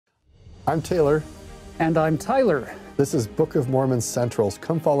I'm Taylor. And I'm Tyler. This is Book of Mormon Centrals.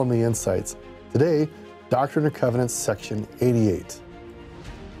 Come follow me insights. Today, Doctrine and Covenants, section 88.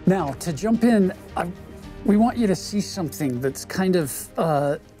 Now, to jump in, we want you to see something that's kind of,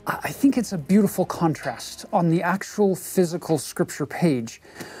 I think it's a beautiful contrast on the actual physical scripture page.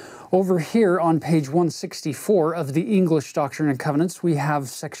 Over here on page 164 of the English Doctrine and Covenants, we have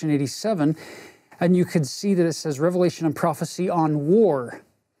section 87, and you can see that it says Revelation and Prophecy on War.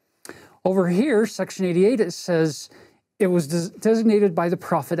 Over here, section 88, it says it was designated by the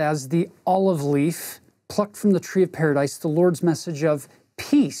prophet as the olive leaf plucked from the tree of paradise, the Lord's message of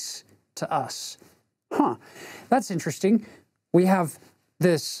peace to us. That's interesting. We have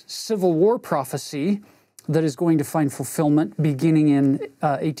this Civil War prophecy that is going to find fulfillment beginning in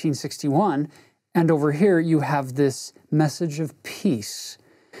 1861. And over here you have this message of peace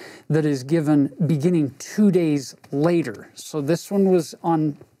that is given beginning 2 days later. So this one was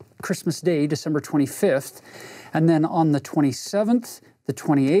on Christmas Day, December 25th, and then on the 27th, the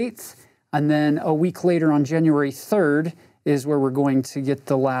 28th, and then a week later on January 3rd is where we're going to get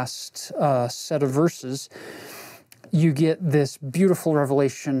the last set of verses. You get this beautiful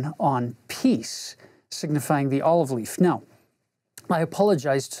revelation on peace, signifying the olive leaf. Now, I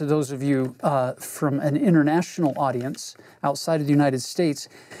apologize to those of you from an international audience outside of the United States,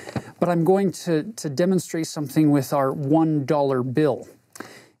 but I'm going to demonstrate something with our $1 bill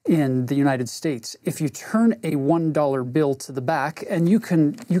in the United States. If you turn a $1 bill to the back, and you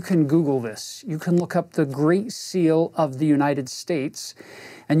can Google this, you can look up the Great Seal of the United States,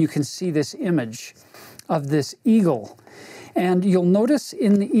 and you can see this image of this eagle. And you'll notice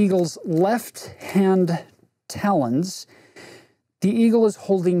in the eagle's left hand talons, the eagle is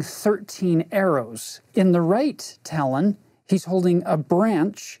holding 13 arrows. In the right talon, he's holding a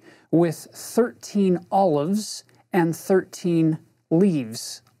branch with 13 olives and 13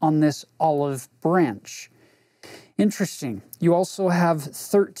 leaves on this olive branch. Interesting. You also have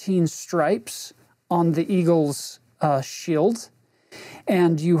 13 stripes on the eagle's shield,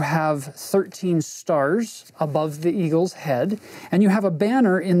 and you have 13 stars above the eagle's head, and you have a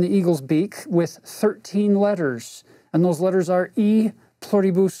banner in the eagle's beak with 13 letters, and those letters are E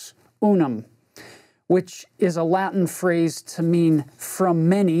pluribus unum, which is a Latin phrase to mean from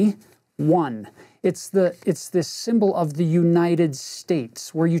many, one. It's this symbol of the United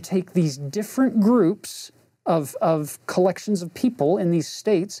States, where you take these different groups of collections of people in these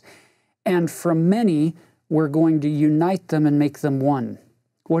states, and from many, we're going to unite them and make them one.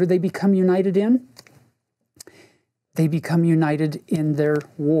 What do they become united in? They become united in their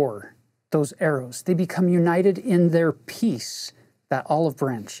war, those arrows. They become united in their peace, that olive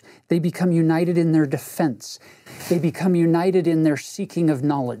branch. They become united in their defense. They become united in their seeking of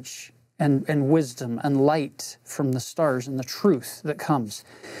knowledge and wisdom and light from the stars and the truth that comes.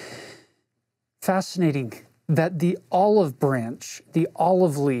 Fascinating that the olive branch, the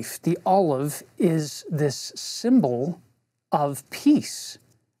olive leaf, the olive is this symbol of peace.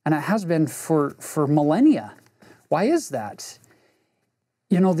 And it has been for millennia. Why is that?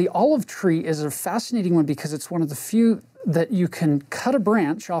 You know, the olive tree is a fascinating one because it's one of the few that you can cut a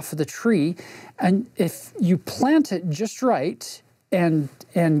branch off of the tree, and if you plant it just right and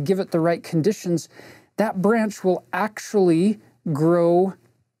give it the right conditions, that branch will actually grow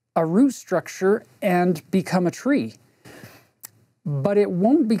a root structure and become a tree. But it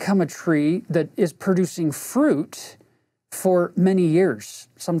won't become a tree that is producing fruit for many years,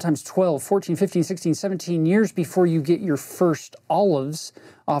 sometimes 12, 14, 15, 16, 17 years before you get your first olives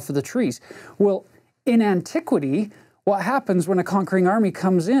off of the trees. Well, in antiquity, what happens when a conquering army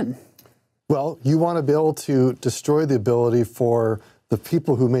comes in? Well, you want to be able to destroy the ability for the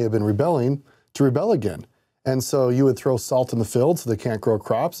people who may have been rebelling to rebel again. And so you would throw salt in the field so they can't grow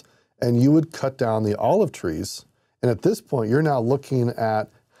crops, and you would cut down the olive trees. And at this point, you're now looking at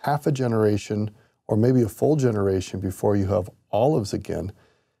half a generation or maybe a full generation before you have olives again.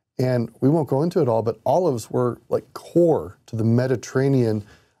 And we won't go into it all, but olives were like core to the Mediterranean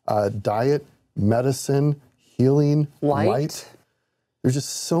diet, medicine, healing, light. There's just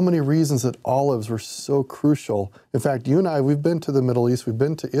so many reasons that olives were so crucial. In fact, you and I, we've been to the Middle East, we've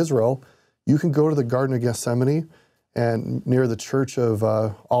been to Israel. You can go to the Garden of Gethsemane and near the Church of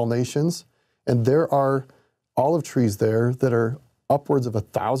All Nations, and there are olive trees there that are upwards of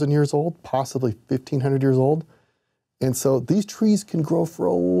 1,000 years old, possibly 1,500 years old. And so these trees can grow for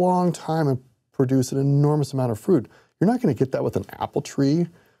a long time and produce an enormous amount of fruit. You're not going to get that with an apple tree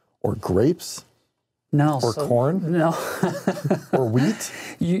or grapes. No. Or corn? No. Or wheat?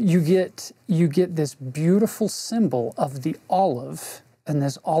 You get this beautiful symbol of the olive and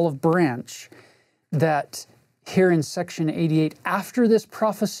this olive branch that here in section 88, after this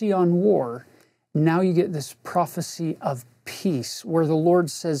prophecy on war, now you get this prophecy of peace, where the Lord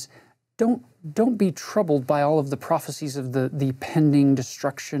says, don't be troubled by all of the prophecies of the pending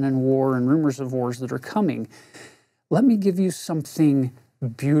destruction and war and rumors of wars that are coming. Let me give you something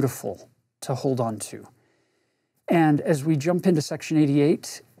beautiful to hold on to. And as we jump into section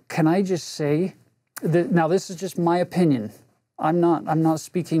 88, can I just say that, now this is just my opinion. I'm not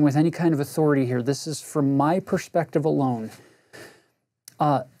speaking with any kind of authority here. This is from my perspective alone.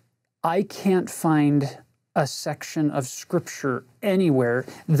 I can't find a section of Scripture anywhere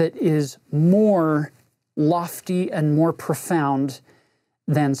that is more lofty and more profound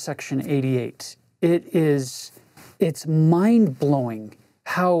than section 88. It's mind-blowing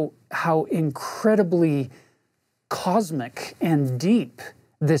how incredibly cosmic and deep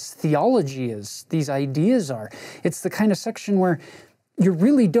this theology is, these ideas are. It's the kind of section where you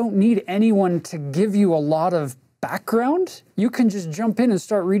really don't need anyone to give you a lot of background. You can just jump in and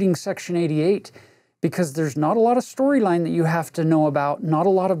start reading section 88, because there's not a lot of storyline that you have to know about, not a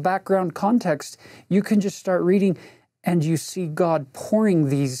lot of background context. You can just start reading, and you see God pouring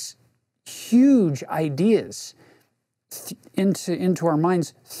these huge ideas into our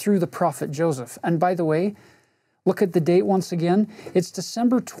minds through the prophet Joseph. And by the way, look at the date once again. It's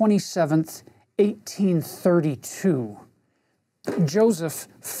December 27th, 1832. Joseph,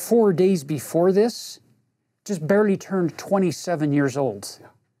 4 days before this, just barely turned 27 years old.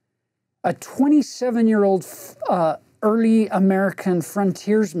 A 27-year-old early American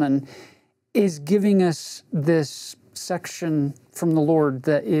frontiersman is giving us this section from the Lord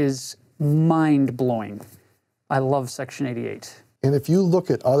that is mind-blowing. I love section 88. And if you look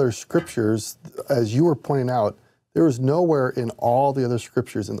at other scriptures, as you were pointing out, there is nowhere in all the other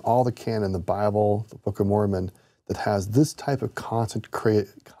scriptures, in all the canon, the Bible, the Book of Mormon, that has this type of concentrated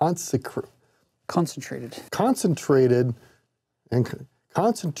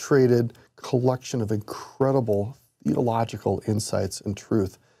collection of incredible theological insights and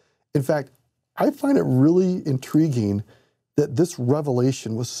truth. In fact, I find it really intriguing that this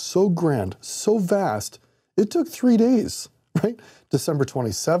revelation was so grand, so vast, it took 3 days, right? December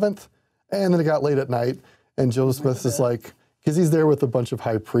 27th, and then it got late at night, and Joseph Smith is like, because he's there with a bunch of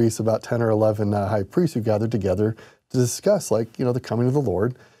high priests, about 10 or 11 high priests who gathered together to discuss, like, the coming of the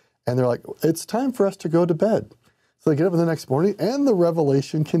Lord, and they're like, it's time for us to go to bed. So they get up the next morning, and the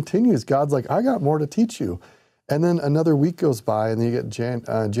revelation continues. God's like, I got more to teach you. And then another week goes by, and then you get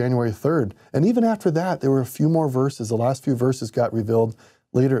January 3rd. And even after that, there were a few more verses. The last few verses got revealed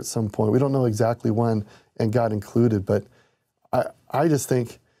later at some point. We don't know exactly when, and God included. But I just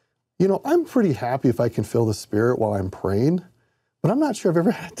think, I'm pretty happy if I can feel the Spirit while I'm praying. But I'm not sure I've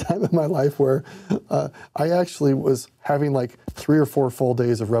ever had a time in my life where I actually was having like 3 or 4 full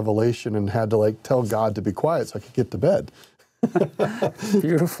days of revelation and had to tell God to be quiet so I could get to bed.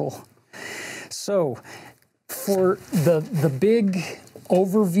 Beautiful. So for the big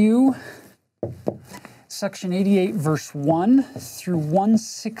overview, section 88, verse 1 through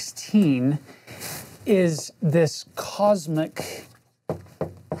 116 is this cosmic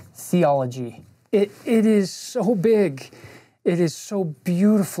theology. It is so big. It is so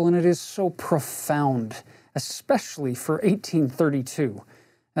beautiful, and it is so profound, especially for 1832,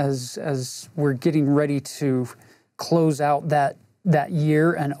 as we're getting ready to close out that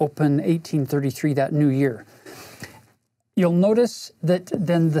year and open 1833, that new year. You'll notice that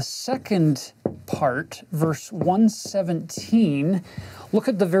then the second part, verse 117, look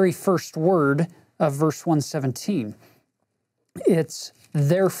at the very first word of verse 117. It's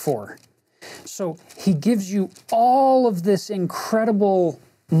therefore. So he gives you all of this incredible,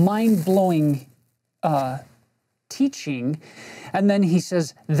 mind-blowing teaching, and then he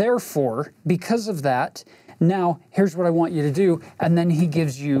says, therefore, because of that, now here's what I want you to do, and then he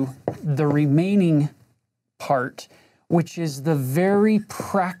gives you the remaining part, which is the very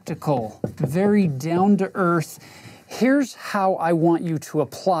practical, very down-to-earth, here's how I want you to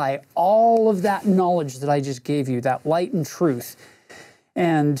apply all of that knowledge that I just gave you, that light and truth.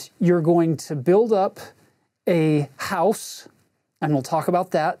 And you're going to build up a house, and we'll talk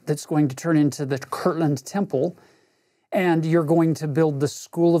about that, that's going to turn into the Kirtland Temple, and you're going to build the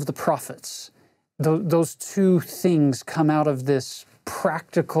School of the Prophets. Those two things come out of this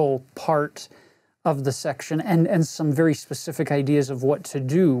practical part of the section, and some very specific ideas of what to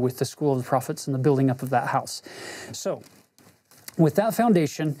do with the School of the Prophets and the building up of that house. So, with that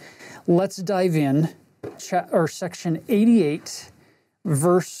foundation, let's dive in, section 88,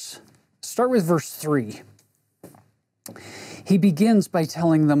 start with verse 3. He begins by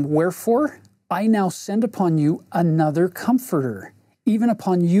telling them, wherefore I now send upon you another comforter, even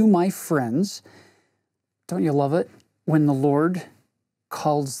upon you, my friends, Don't you love it when the Lord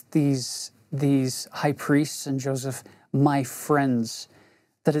calls these high priests and Joseph my friends,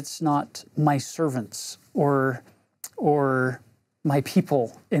 that it's not my servants or my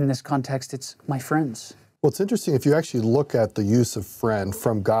people in this context, it's my friends. Well, it's interesting, if you actually look at the use of friend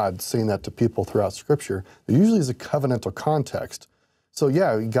from God, saying that to people throughout Scripture, there usually is a covenantal context. So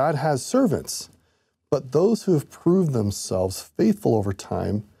yeah, God has servants, but those who have proved themselves faithful over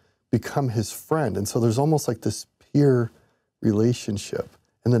time become his friend. And so there's almost like this peer relationship.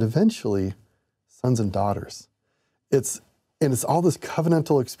 And then eventually, sons and daughters. It's all this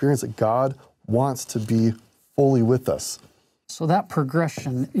covenantal experience that God wants to be fully with us. So that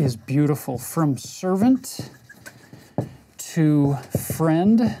progression is beautiful. From servant to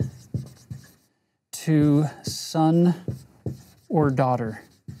friend to son or daughter.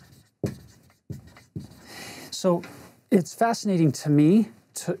 So it's fascinating to me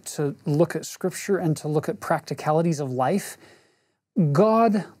to look at Scripture and to look at practicalities of life.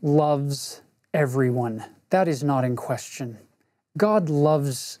 God loves everyone. That is not in question. God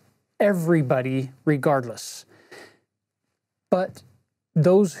loves everybody regardless. But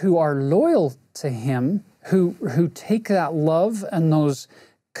those who are loyal to him, who take that love and those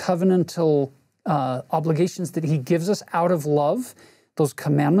covenantal obligations that he gives us out of love, those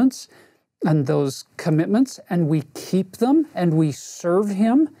commandments and those commitments, and we keep them and we serve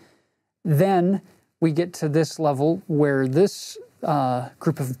him, then we get to this level where this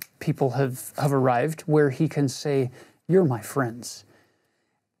group of people have arrived, where he can say, "You're my friends."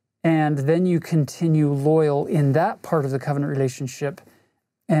 And then you continue loyal in that part of the covenant relationship,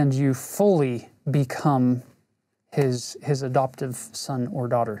 and you fully become his adoptive son or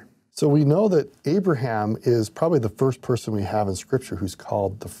daughter. So we know that Abraham is probably the first person we have in Scripture who's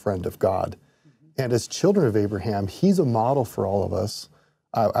called the friend of God. And as children of Abraham, he's a model for all of us.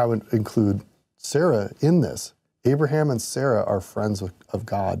 I would include Sarah in this. Abraham and Sarah are friends of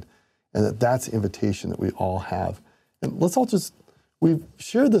God, and that's the invitation that we all have. And let's all we've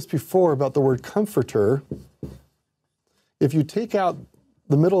shared this before about the word comforter. If you take out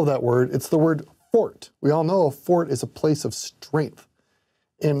the middle of that word, it's the word fort. We all know a fort is a place of strength.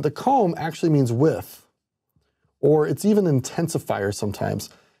 And the calm actually means with, or it's even intensifier sometimes.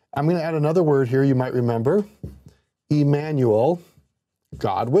 I'm going to add another word here you might remember. Emmanuel,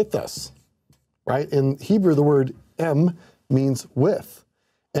 God with us, right? In Hebrew, the word em means with.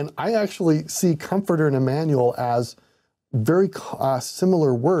 And I actually see comforter and Emmanuel as very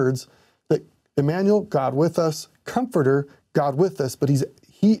similar words, that Emmanuel, God with us, comforter, God with us, but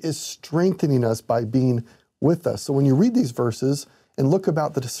he is strengthening us by being with us. So when you read these verses and look at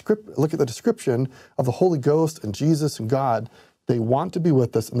the description of the Holy Ghost and Jesus and God, they want to be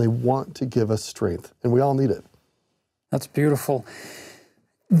with us and they want to give us strength, and we all need it. That's beautiful.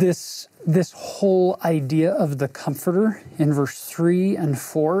 This whole idea of the comforter in verse 3 and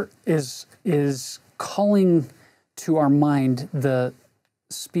 4 is calling to our mind the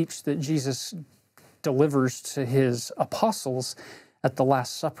speech that Jesus delivers to his apostles at the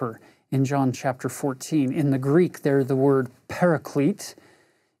Last Supper in John chapter 14. In the Greek, there the word paraclete.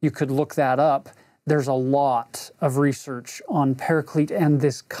 You could look that up. There's a lot of research on paraclete and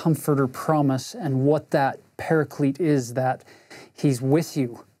this comforter promise and what that paraclete is, that he's with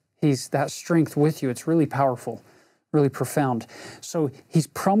you. He's that strength with you. It's really powerful, really profound. So he's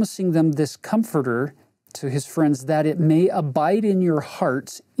promising them this comforter to his friends, that it may abide in your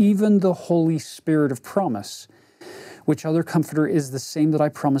hearts, even the Holy Spirit of promise, which other comforter is the same that I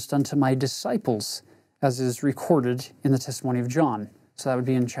promised unto my disciples, as is recorded in the testimony of John. So that would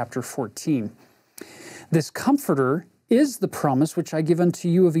be in chapter 14. This comforter is the promise which I give unto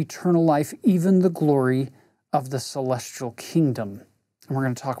you of eternal life, even the glory of the celestial kingdom. And we're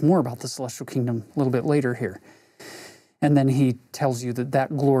going to talk more about the celestial kingdom a little bit later here. And then he tells you that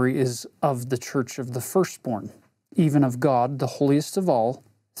that glory is of the church of the firstborn, even of God, the holiest of all,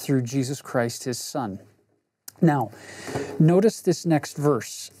 through Jesus Christ, his Son. Now, notice this next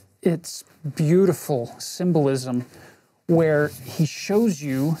verse. It's beautiful symbolism where he shows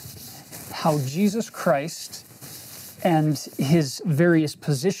you how Jesus Christ and his various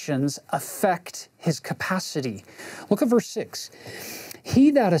positions affect his capacity. Look at verse 6.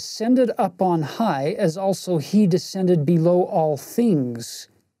 He that ascended up on high, as also he descended below all things,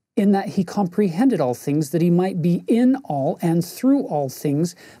 in that he comprehended all things, that he might be in all and through all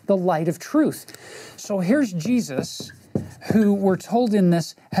things the light of truth. So here's Jesus, who we're told in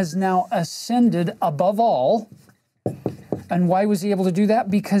this has now ascended above all. And why was he able to do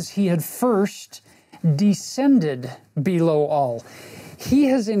that? Because he had first descended below all. He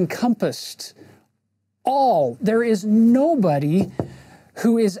has encompassed all. There is nobody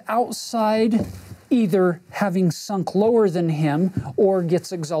who is outside either having sunk lower than him or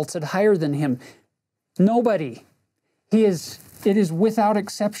gets exalted higher than him. Nobody. It is without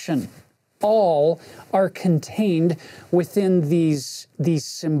exception. All are contained within these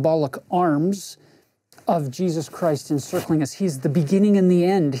symbolic arms of Jesus Christ encircling us. He's the beginning and the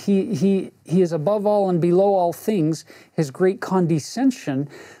end. He is above all and below all things. His great condescension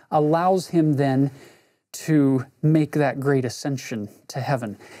allows him then to make that great ascension to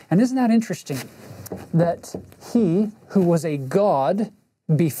heaven. And isn't that interesting? That he who was a God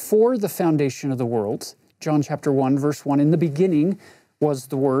before the foundation of the world, John chapter 1, verse 1, in the beginning was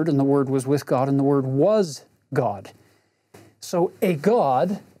the Word, and the Word was with God, and the Word was God. So a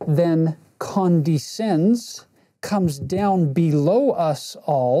God then condescends, comes down below us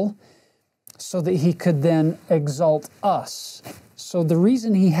all, so that he could then exalt us. So the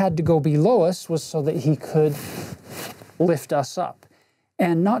reason he had to go below us was so that he could lift us up.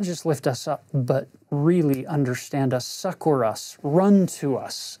 And not just lift us up, but really understand us, succor us, run to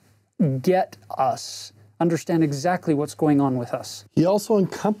us, get us, understand exactly what's going on with us. He also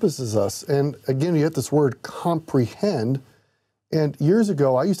encompasses us. And again, you get this word comprehend. And years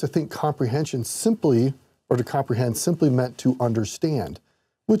ago, I used to think comprehension simply, or to comprehend simply meant to understand,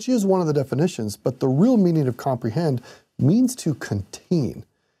 which is one of the definitions. But the real meaning of comprehend means to contain,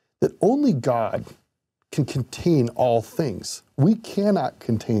 that only God can contain all things. We cannot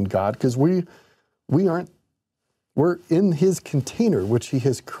contain God because we're in his container, which he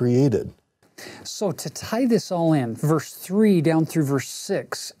has created. So to tie this all in, verse 3 down through verse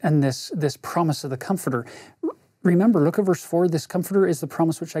 6, and this promise of the Comforter, remember, look at verse 4, this Comforter is the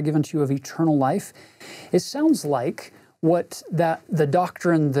promise which I give unto you of eternal life. It sounds like the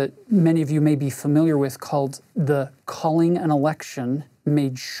doctrine that many of you may be familiar with called the calling and election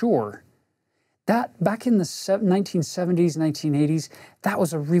made sure. That, back in the 1970s, 1980s, that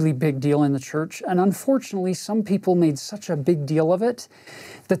was a really big deal in the church. And unfortunately, some people made such a big deal of it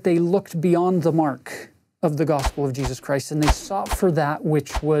that they looked beyond the mark of the gospel of Jesus Christ and they sought for that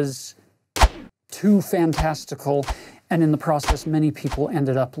which was too fantastical. And in the process, many people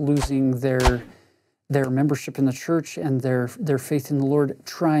ended up losing their membership in the church and their faith in the Lord,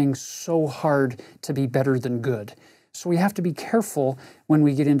 trying so hard to be better than good. So we have to be careful when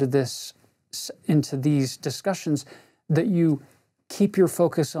we get into these discussions that you keep your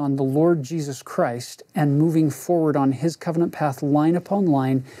focus on the Lord Jesus Christ and moving forward on his covenant path, line upon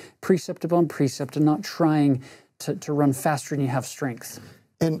line, precept upon precept, and not trying to run faster than you have strength.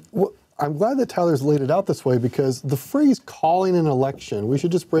 And I'm glad that Tyler's laid it out this way, because the phrase calling and election, we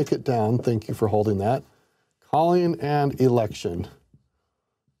should just break it down. Thank you for holding that. Calling and election.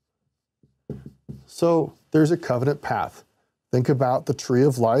 So there's a covenant path. Think about the tree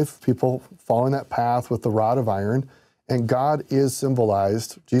of life, people following that path with the rod of iron, and God is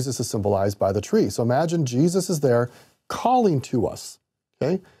symbolized, Jesus is symbolized by the tree. So imagine Jesus is there calling to us,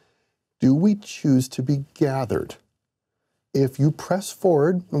 okay? Do we choose to be gathered? If you press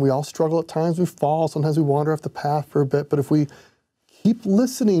forward, and we all struggle at times, we fall, sometimes we wander off the path for a bit, but if we keep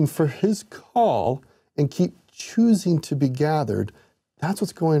listening for his call and keep choosing to be gathered, that's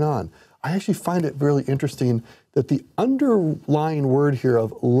what's going on. I actually find it really interesting that the underlying word here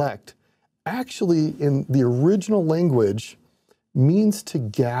of elect actually in the original language means to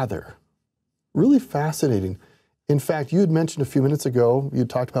gather. Really fascinating. In fact, you had mentioned a few minutes ago, you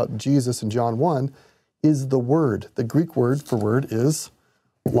talked about Jesus in John 1, is the word. The Greek word for word is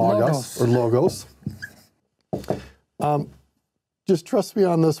logos. Or logos. Just trust me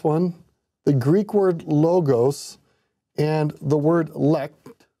on this one. The Greek word logos and the word elect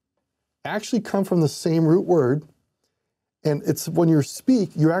actually come from the same root word. And it's when you speak,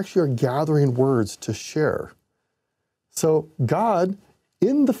 you actually are gathering words to share. So God,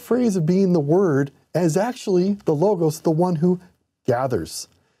 in the phrase of being the word, is actually the logos, the one who gathers.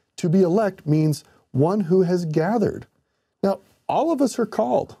 To be elect means one who has gathered. Now, all of us are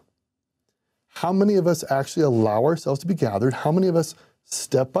called. How many of us actually allow ourselves to be gathered? How many of us,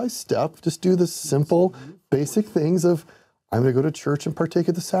 step by step, just do the simple, basic things of, I'm going to go to church and partake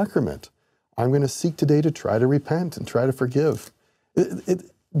of the sacrament. I'm going to seek today to try to repent and try to forgive.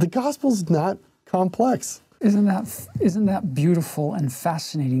 The gospel's not complex. Isn't that beautiful and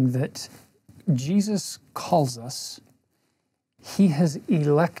fascinating that Jesus calls us, he has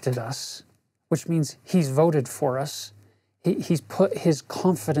elected us, which means he's voted for us. He's put his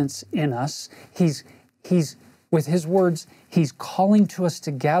confidence in us. He's with his words, he's calling to us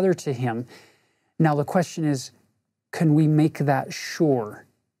to gather to him. Now the question is, can we make that sure?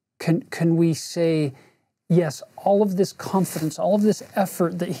 Can we say, yes, all of this confidence, all of this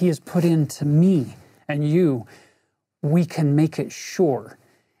effort that he has put into me and you, we can make it sure.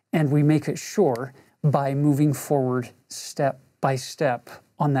 And we make it sure by moving forward step by step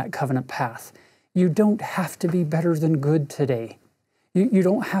on that covenant path. You don't have to be better than good today. You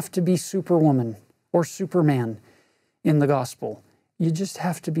don't have to be Superwoman or Superman in the gospel. You just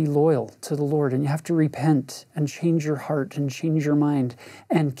have to be loyal to the Lord, and you have to repent and change your heart and change your mind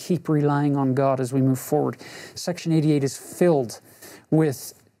and keep relying on God as we move forward. Section 88 is filled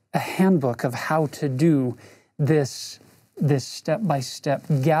with a handbook of how to do this step-by-step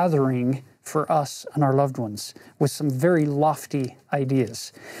gathering for us and our loved ones with some very lofty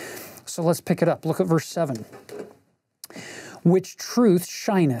ideas. So let's pick it up. Look at verse 7. Which truth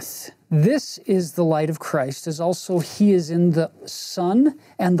shineth. This is the light of Christ, as also he is in the sun,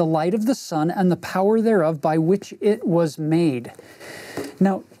 and the light of the sun, and the power thereof by which it was made.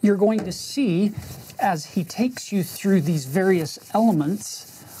 Now, you're going to see, as he takes you through these various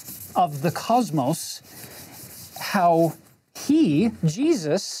elements of the cosmos, how he,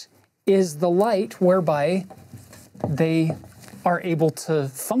 Jesus, is the light whereby they are able to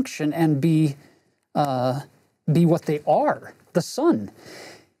function and be what they are, the sun.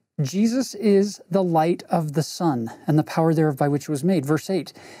 Jesus is the light of the sun, and the power thereof by which it was made. Verse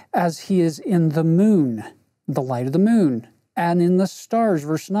 8, as he is in the moon, the light of the moon, and in the stars,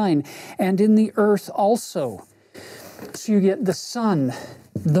 verse 9, and in the earth also. So you get the sun,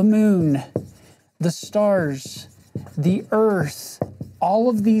 the moon, the stars, the earth, all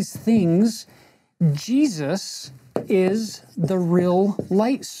of these things. Jesus is the real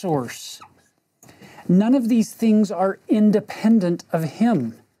light source. None of these things are independent of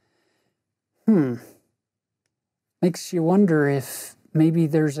him. Makes you wonder if maybe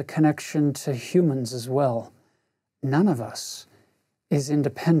there's a connection to humans as well. None of us is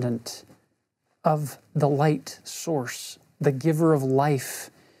independent of the light source, the giver of life.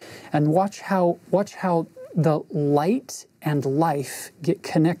 And watch how the light and life get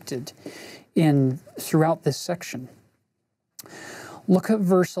connected throughout this section. Look at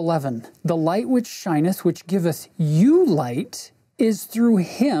verse 11. The light which shineth, which giveth you light, is through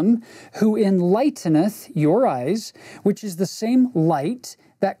him who enlighteneth your eyes, which is the same light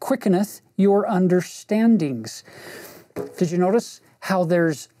that quickeneth your understandings. Did you notice how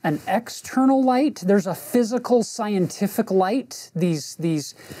there's an external light? There's a physical, scientific light,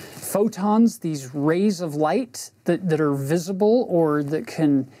 these photons, these rays of light that are visible or that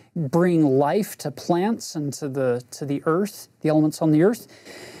can bring life to plants and to the earth, the elements on the earth.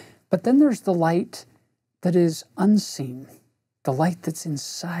 But then there's the light that is unseen, the light that's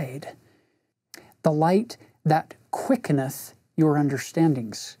inside, the light that quickeneth your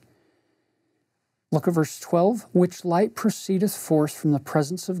understandings. Look at verse 12. Which light proceedeth forth from the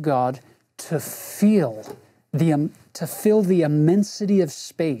presence of God to fill the immensity of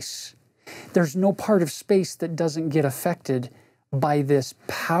space. There's no part of space that doesn't get affected by this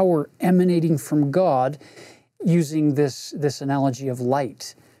power emanating from God, using this analogy of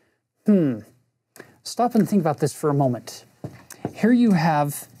light. Stop and think about this for a moment. Here you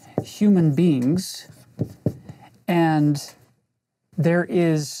have human beings, and there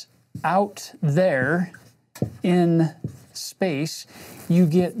is out there in space, you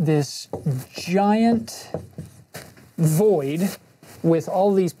get this giant void with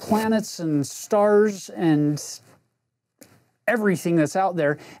all these planets and stars and everything that's out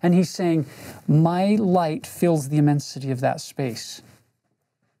there. And he's saying, my light fills the immensity of that space.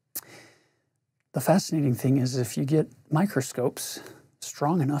 The fascinating thing is if you get microscopes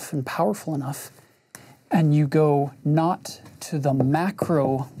strong enough and powerful enough, and you go not to the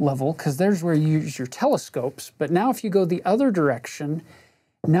macro level, because there's where you use your telescopes, but now if you go the other direction,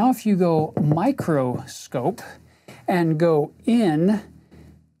 now if you go microscope and go in,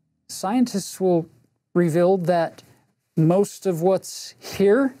 scientists will reveal that most of what's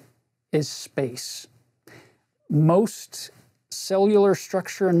here is space. Most cellular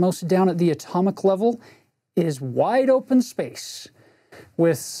structure and most down at the atomic level is wide open space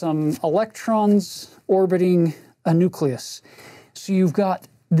with some electrons orbiting a nucleus. So you've got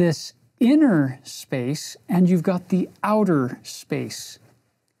this inner space and you've got the outer space.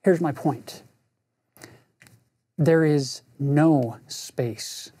 Here's my point. There is no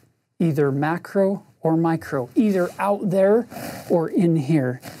space, either macro or micro, either out there or in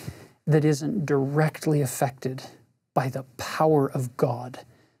here, that isn't directly affected by the power of God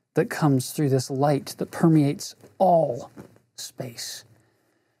that comes through this light that permeates all space.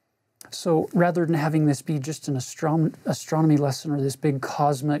 So rather than having this be just an astronomy lesson or this big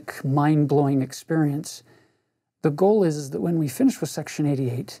cosmic mind-blowing experience, the goal is that when we finish with section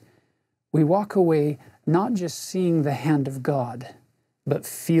 88, we walk away not just seeing the hand of God, but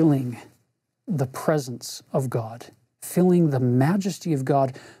feeling the presence of God, feeling the majesty of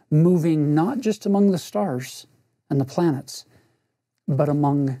God moving not just among the stars and the planets, but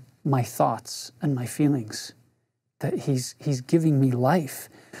among my thoughts and my feelings, that He's giving me life.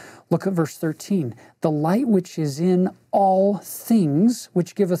 Look at verse 13. The light which is in all things,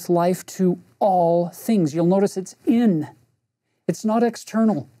 which giveth life to all things. You'll notice it's in. It's not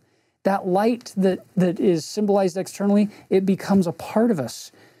external. That light that is symbolized externally, it becomes a part of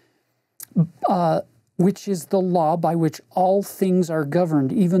us, which is the law by which all things are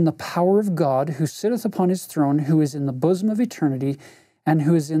governed, even the power of God, who sitteth upon His throne, who is in the bosom of eternity, and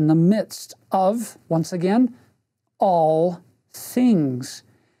who is in the midst of, once again, all things.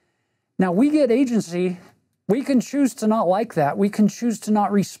 Now, we get agency. We can choose to not like that. We can choose to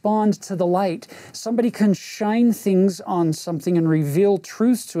not respond to the light. Somebody can shine things on something and reveal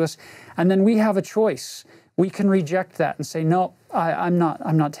truths to us, and then we have a choice. We can reject that and say, no, I'm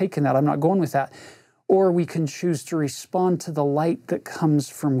not taking that. I'm not going with that. Or we can choose to respond to the light that comes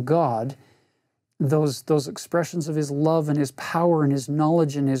from God, those expressions of His love and His power and His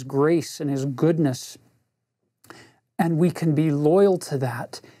knowledge and His grace and His goodness. And we can be loyal to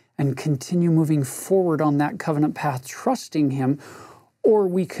that and continue moving forward on that covenant path, trusting Him, or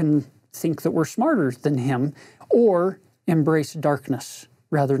we can think that we're smarter than Him, or embrace darkness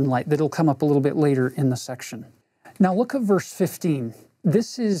rather than light. That'll come up a little bit later in the section. Now look at verse 15.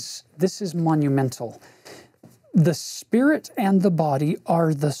 This is monumental. The spirit and the body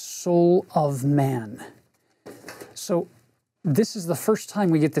are the soul of man. So this is the first time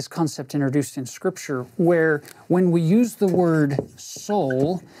we get this concept introduced in Scripture, where when we use the word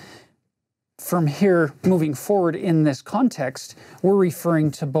soul, from here moving forward in this context, we're referring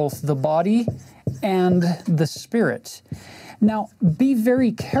to both the body and the spirit. Now, be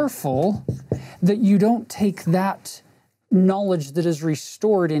very careful that you don't take that knowledge that is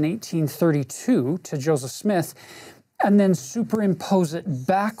restored in 1832 to Joseph Smith and then superimpose it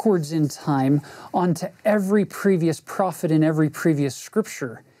backwards in time onto every previous prophet in every previous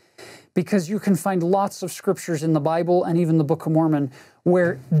scripture. Because you can find lots of scriptures in the Bible and even the Book of Mormon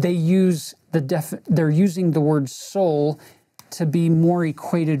where they use they're using the word soul to be more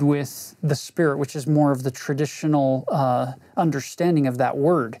equated with the spirit, which is more of the traditional understanding of that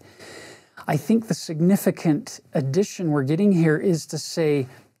word. I think the significant addition we're getting here is to say,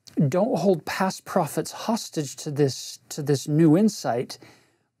 don't hold past prophets hostage to this new insight,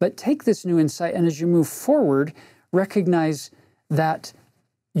 but take this new insight, and as you move forward, recognize that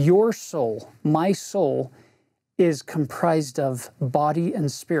your soul, my soul, is comprised of body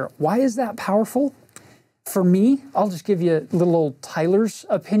and spirit. Why is that powerful? For me, I'll just give you little old Tyler's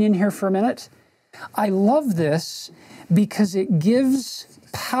opinion here for a minute. I love this because it gives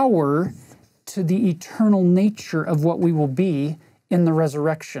power to the eternal nature of what we will be in the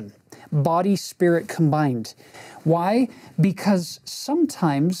resurrection. Body, spirit combined. Why? Because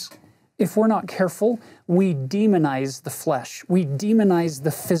sometimes, if we're not careful, we demonize the flesh. We demonize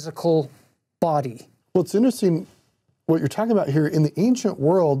the physical body. Well, it's interesting what you're talking about here. In the ancient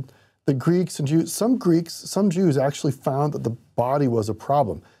world, the Greeks and Jews, some Jews actually found that the body was a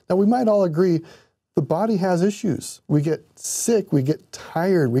problem. Now, we might all agree the body has issues. We get sick, we get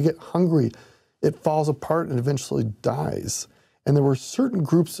tired, we get hungry. It falls apart and eventually dies. And there were certain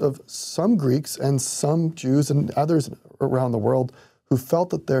groups of some Greeks and some Jews and others around the world who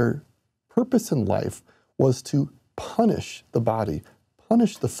felt that their purpose in life was to punish the body,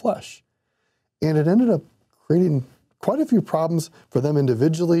 punish the flesh. And it ended up creating quite a few problems for them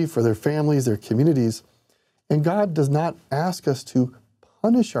individually, for their families, their communities. And God does not ask us to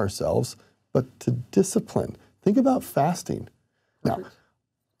punish ourselves, but to discipline. Think about fasting. Now,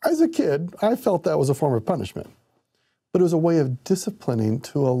 as a kid, I felt that was a form of punishment, but it was a way of disciplining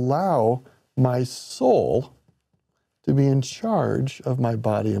to allow my soul to be in charge of my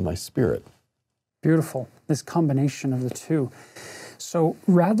body and my spirit. Beautiful, this combination of the two. So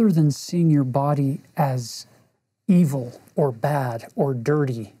rather than seeing your body as evil or bad or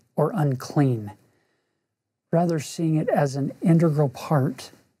dirty or unclean, rather seeing it as an integral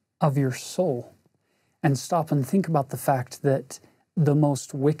part of your soul, and stop and think about the fact that the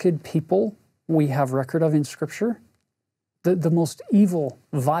most wicked people we have record of in Scripture, the most evil,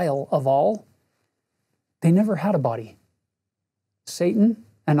 vile of all, they never had a body. Satan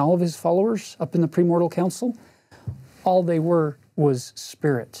and all of his followers up in the premortal council, all they were was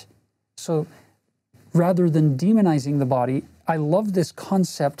spirit. So rather than demonizing the body, I love this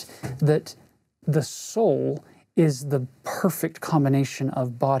concept that the soul is the perfect combination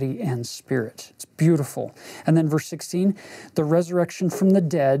of body and spirit. It's beautiful. And then verse 16, the resurrection from the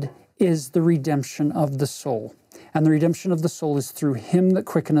dead is the redemption of the soul. And the redemption of the soul is through him that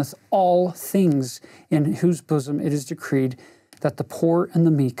quickeneth all things, in whose bosom it is decreed that the poor and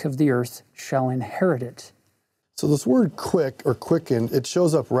the meek of the earth shall inherit it. So this word quick or quickened, it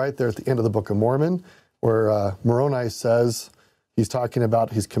shows up right there at the end of the Book of Mormon, where Moroni says, he's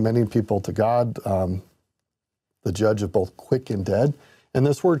commending people to God, the judge of both quick and dead. And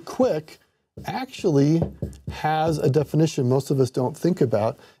this word quick actually has a definition most of us don't think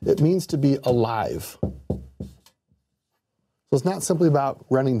about. It means to be alive. So it's not simply about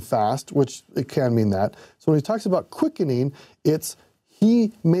running fast, which it can mean that. So when he talks about quickening, it's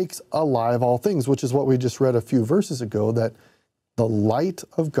he makes alive all things, which is what we just read a few verses ago, that the light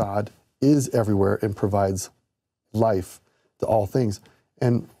of God is everywhere and provides life to all things.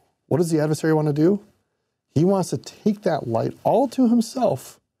 And what does the adversary want to do? He wants to take that light all to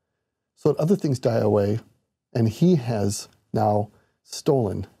himself so that other things die away, and he has now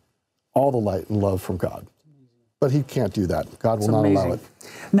stolen all the light and love from God. But he can't do that. God will not allow it.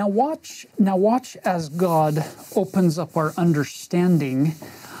 Now watch as God opens up our understanding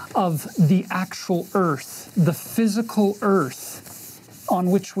of the actual earth, the physical earth on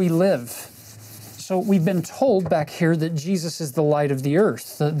which we live. So we've been told back here that Jesus is the light of the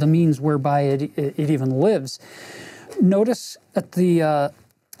earth, the means whereby it even lives. Notice at the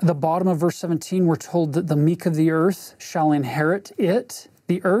bottom of verse 17, we're told that the meek of the earth shall inherit it,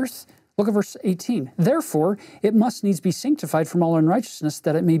 the earth. Look at verse 18. Therefore, it must needs be sanctified from all unrighteousness,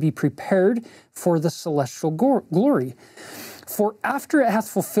 that it may be prepared for the celestial glory. For after it hath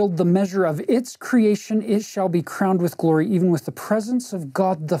fulfilled the measure of its creation, it shall be crowned with glory, even with the presence of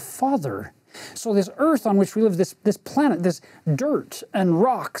God the Father. So this earth on which we live, this planet, this dirt and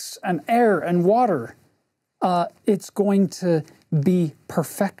rocks and air and water, it's going to be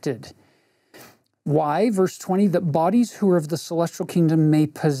perfected. Why? Verse 20, that bodies who are of the celestial kingdom may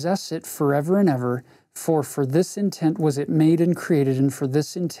possess it forever and ever, for this intent was it made and created, and for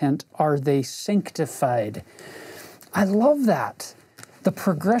this intent are they sanctified. I love that. The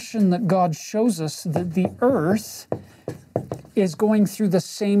progression that God shows us, that the earth is going through the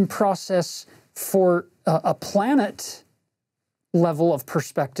same process for a planet level of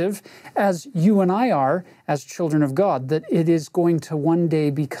perspective as you and I are as children of God, that it is going to one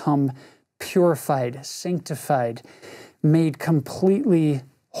day become purified, sanctified, made completely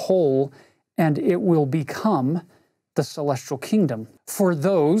whole, and it will become the celestial kingdom for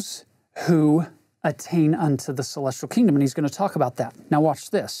those who attain unto the celestial kingdom. And he's going to talk about that. Now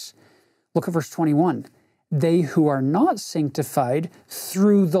watch this. Look at verse 21. They who are not sanctified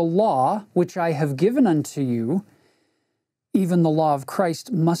through the law which I have given unto you, even the law of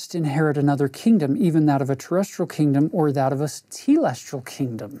Christ, must inherit another kingdom, even that of a terrestrial kingdom or that of a telestial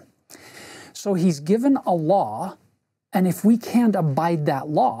kingdom. So he's given a law, and if we can't abide that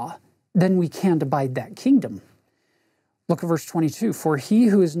law, then we can't abide that kingdom. Look at verse 22. For he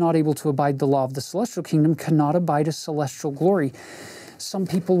who is not able to abide the law of the celestial kingdom cannot abide a celestial glory. Some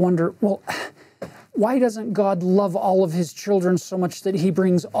people wonder, well, why doesn't God love all of his children so much that he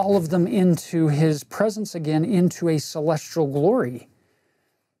brings all of them into his presence again, into a celestial glory?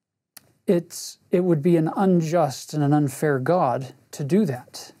 It would be an unjust and an unfair God to do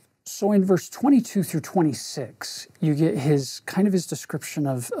that. So in verse 22 through 26, you get his description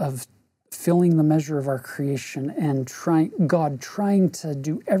of filling the measure of our creation and God trying to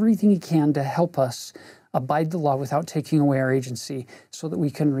do everything he can to help us abide the law without taking away our agency, so that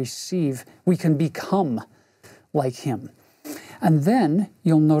we can become like him. And then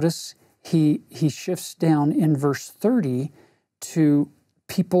you'll notice he shifts down in verse 30 to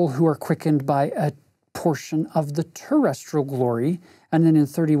people who are quickened by a portion of the terrestrial glory, and then in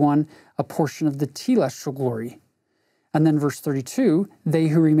 31, a portion of the telestial glory. And then verse 32, they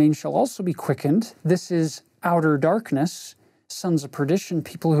who remain shall also be quickened. This is outer darkness, sons of perdition,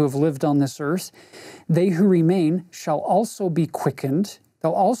 people who have lived on this earth. They who remain shall also be quickened.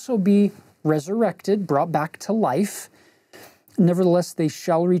 They'll also be resurrected, brought back to life. Nevertheless, they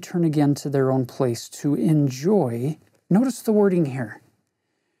shall return again to their own place to enjoy, notice the wording here,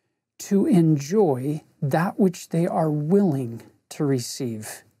 to enjoy that which they are willing to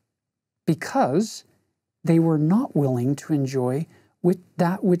receive, because they were not willing to enjoy with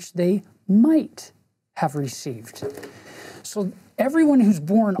that which they might have received. So everyone who's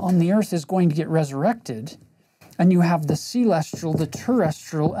born on the earth is going to get resurrected, and you have the celestial, the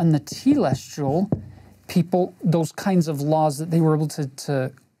terrestrial, and the telestial people, those kinds of laws that they were able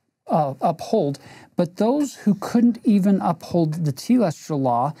to uphold. But those who couldn't even uphold the telestial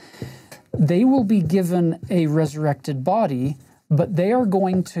law, they will be given a resurrected body, but they are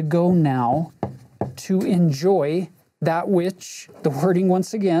going to go now to enjoy that which, the wording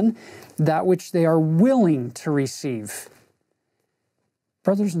once again, that which they are willing to receive.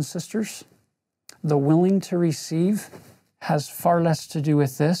 Brothers and sisters, the willing to receive has far less to do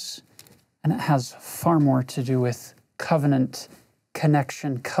with this, and it has far more to do with covenant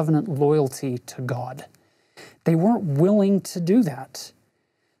connection, covenant loyalty to God. They weren't willing to do that.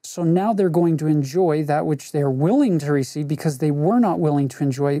 So now they're going to enjoy that which they're willing to receive because they were not willing to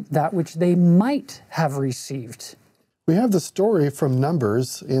enjoy that which they might have received. We have the story from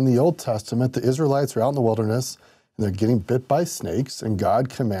Numbers in the Old Testament. The Israelites are out in the wilderness, and they're getting bit by snakes, and God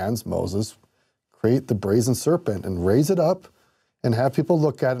commands Moses, create the brazen serpent and raise it up and have people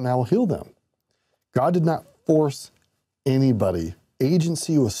look at it, and I will heal them. God did not force anybody.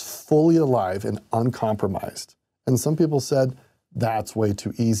 Agency was fully alive and uncompromised. And some people said, that's way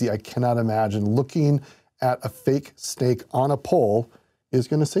too easy. I cannot imagine looking at a fake snake on a pole is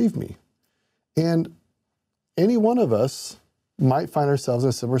going to save me. And any one of us might find ourselves in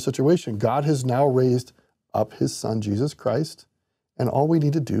a similar situation. God has now raised up his son, Jesus Christ, and all we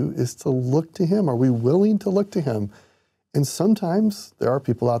need to do is to look to him. Are we willing to look to him? And sometimes there are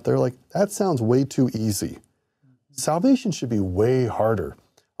people out there like, that sounds way too easy. Salvation should be way harder.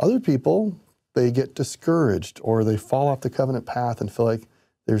 Other people, they get discouraged or they fall off the covenant path and feel like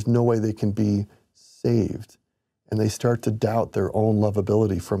there's no way they can be saved. And they start to doubt their own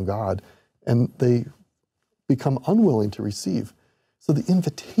lovability from God, and they become unwilling to receive. So the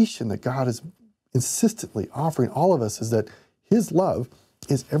invitation that God is insistently offering all of us is that his love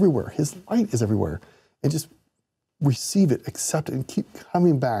is everywhere. His light is everywhere. And just receive it, accept it, and keep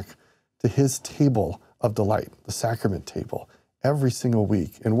coming back to his table of delight, the sacrament table, every single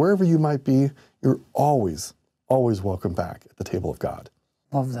week. And wherever you might be, you're always, always welcome back at the table of God.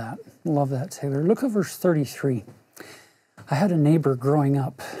 Love that. Love that, Taylor. Look at verse 33. I had a neighbor growing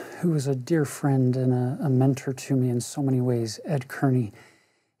up who was a dear friend and a mentor to me in so many ways, Ed Kearney.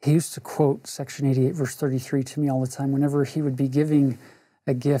 He used to quote section 88, verse 33 to me all the time whenever he would be giving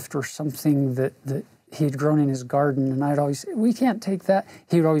a gift or something that he had grown in his garden, and I'd always say, we can't take that.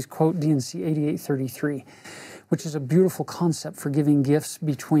 He would always quote D&C 88:33, which is a beautiful concept for giving gifts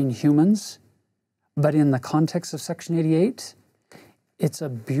between humans. But in the context of section 88, it's a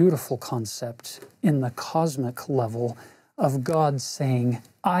beautiful concept in the cosmic level of God saying,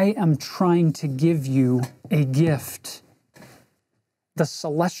 I am trying to give you a gift. The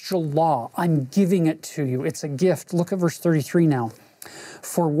celestial law, I'm giving it to you. It's a gift. Look at verse 33 now.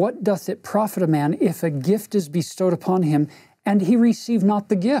 For what doth it profit a man if a gift is bestowed upon him, and he receive not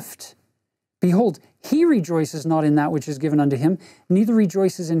the gift? Behold, he rejoices not in that which is given unto him, neither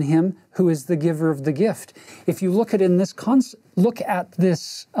rejoices in him who is the giver of the gift. If you look at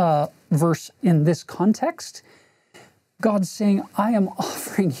this verse in this context, God's saying, I am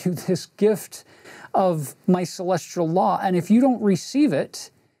offering you this gift of my celestial law, and if you don't receive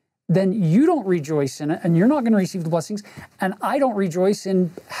it, then you don't rejoice in it, and you're not going to receive the blessings, and I don't rejoice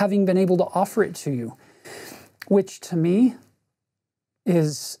in having been able to offer it to you, which to me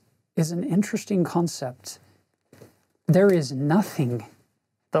is an interesting concept. There is nothing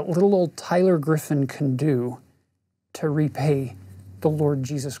that little old Tyler Griffin can do to repay the Lord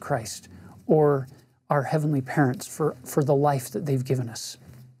Jesus Christ or our heavenly parents for the life that they've given us.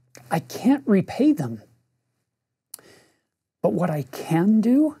 I can't repay them. But what I can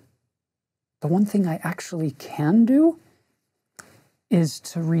do, the one thing I actually can do, is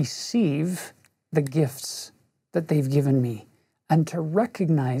to receive the gifts that they've given me and to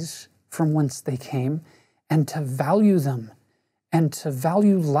recognize from whence they came and to value them and to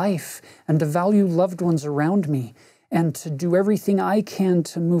value life and to value loved ones around me and to do everything I can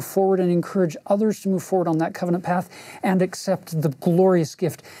to move forward and encourage others to move forward on that covenant path and accept the glorious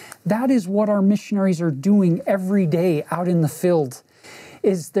gift. That is what our missionaries are doing every day out in the field,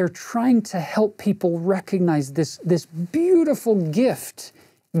 is they're trying to help people recognize this beautiful gift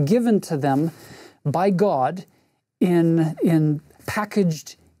given to them by God in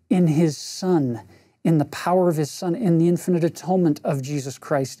packaged in his Son, in the power of his Son, in the infinite atonement of Jesus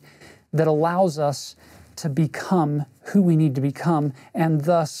Christ that allows us to become who we need to become and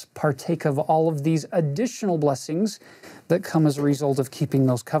thus partake of all of these additional blessings that come as a result of keeping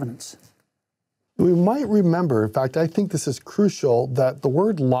those covenants. We might remember, in fact, I think this is crucial, that the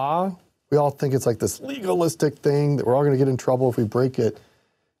word law, we all think it's like this legalistic thing that we're all going to get in trouble if we break it.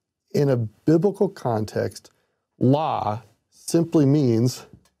 In a biblical context, law simply means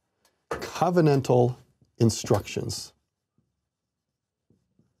covenantal instructions.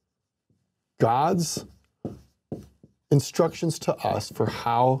 God's instructions to us for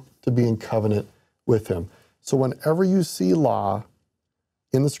how to be in covenant with him. So whenever you see law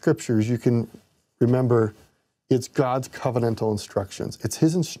in the scriptures, you can remember It's God's covenantal instructions. It's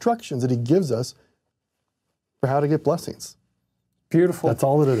his instructions that he gives us for how to get blessings. Beautiful. That's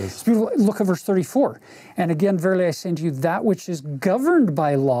all that it is. It's beautiful. Look at verse 34. And again, verily I say unto you, that which is governed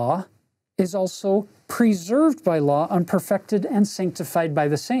by law is also preserved by law, unperfected and sanctified by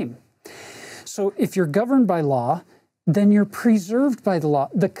the same. So if you're governed by law, then you're preserved by the law.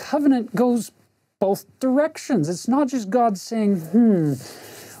 The covenant goes both directions. It's not just God saying,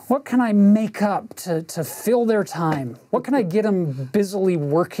 what can I make up to fill their time? What can I get them busily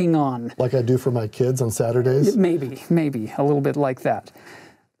working on? Like I do for my kids on Saturdays? Maybe, a little bit like that.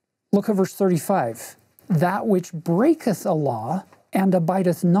 Look at verse 35. That which breaketh a law, and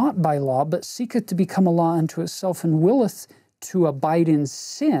abideth not by law, but seeketh to become a law unto itself, and willeth to abide in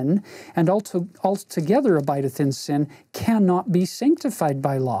sin, and altogether abideth in sin, cannot be sanctified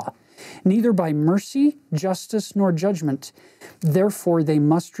by law, neither by mercy, justice, nor judgment. Therefore they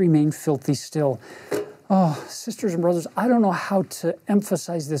must remain filthy still. Oh, sisters and brothers, I don't know how to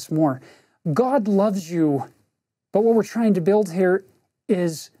emphasize this more. God loves you, but what we're trying to build here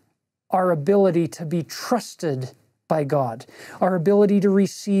is our ability to be trusted by God, our ability to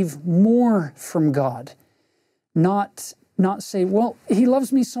receive more from God, not say, well, he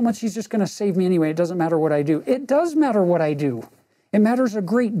loves me so much, he's just going to save me anyway. It doesn't matter what I do. It does matter what I do. It matters a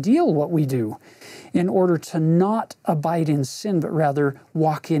great deal what we do in order to not abide in sin, but rather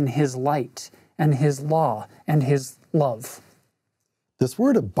walk in his light and his law and his love. This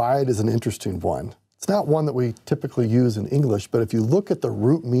word abide is an interesting one. It's not one that we typically use in English, but if you look at the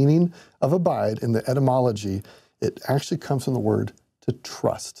root meaning of abide in the etymology, it actually comes from the word to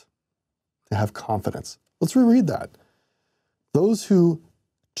trust, to have confidence. Let's reread that. Those who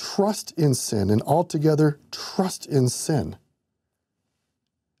trust in sin and altogether trust in sin.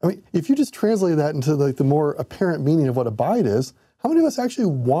 I mean, if you just translate that into like the more apparent meaning of what abide is, how many of us actually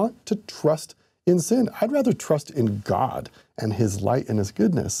want to trust in sin? I'd rather trust in God and his light and his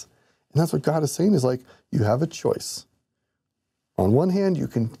goodness. And that's what God is saying is like, you have a choice. On one hand, you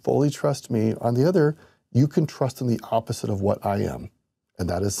can fully trust me. On the other, you can trust in the opposite of what I am, and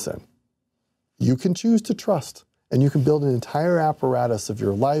that is sin. You can choose to trust, and you can build an entire apparatus of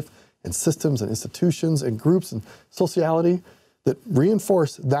your life and systems and institutions and groups and sociality that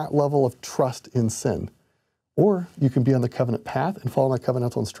reinforce that level of trust in sin. Or you can be on the covenant path and follow my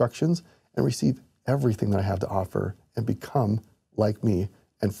covenantal instructions and receive everything that I have to offer and become like me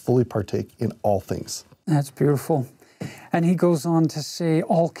and fully partake in all things. That's beautiful. And he goes on to say,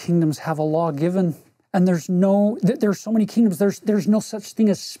 all kingdoms have a law given. And there's so many kingdoms, there's no such thing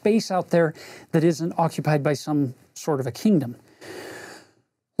as space out there that isn't occupied by some sort of a kingdom.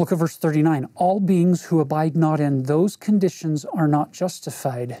 Look at verse 39. All beings who abide not in those conditions are not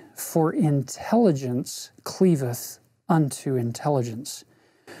justified, for intelligence cleaveth unto intelligence.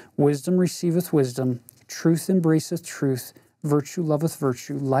 Wisdom receiveth wisdom, truth embraceth truth, virtue loveth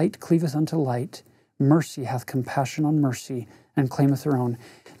virtue, light cleaveth unto light, mercy hath compassion on mercy, and claimeth her own.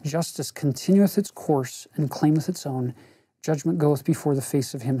 Justice continueth its course, and claimeth its own. Judgment goeth before the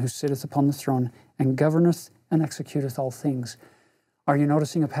face of him who sitteth upon the throne, and governeth and executeth all things. Are you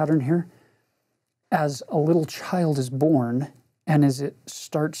noticing a pattern here? As a little child is born, and as it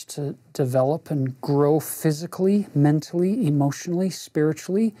starts to develop and grow physically, mentally, emotionally,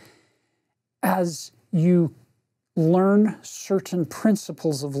 spiritually, as you learn certain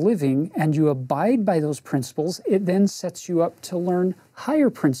principles of living and you abide by those principles, it then sets you up to learn higher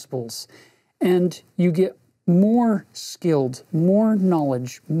principles. And you get more skilled, more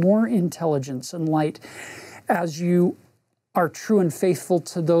knowledge, more intelligence and light as you are true and faithful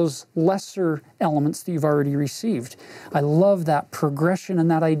to those lesser elements that you've already received. I love that progression and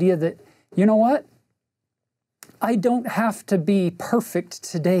that idea that, you know what? I don't have to be perfect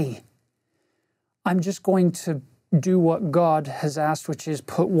today. I'm just going to do what God has asked, which is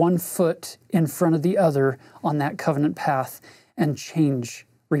put one foot in front of the other on that covenant path and change,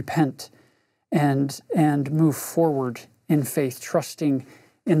 repent, and move forward in faith, trusting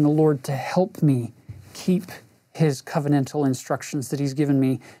in the Lord to help me keep his covenantal instructions that he's given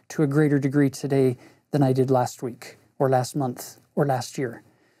me to a greater degree today than I did last week or last month or last year.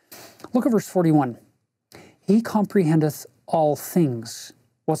 Look at verse 41. He comprehendeth all things.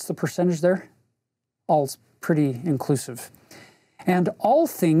 What's the percentage there? All's pretty inclusive. And all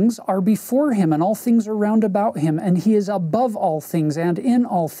things are before him, and all things are round about him, and he is above all things, and in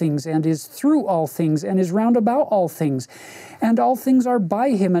all things, and is through all things, and is round about all things. And all things are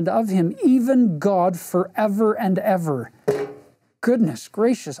by him and of him, even God forever and ever. Goodness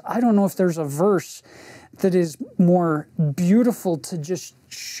gracious, I don't know if there's a verse that is more beautiful to just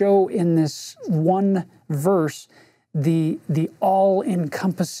show in this one verse the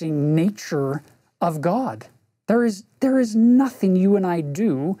all-encompassing nature of God. There is nothing you and I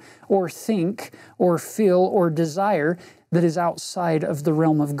do or think or feel or desire that is outside of the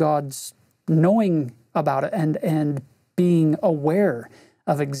realm of God's knowing about it and being aware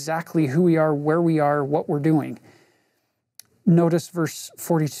of exactly who we are, where we are, what we're doing. Notice verse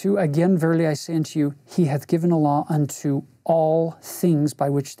 42, again, verily I say unto you, he hath given a law unto all things by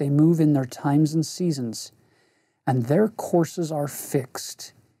which they move in their times and seasons, and their courses are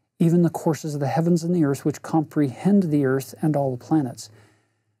fixed, even the courses of the heavens and the earth, which comprehend the earth and all the planets.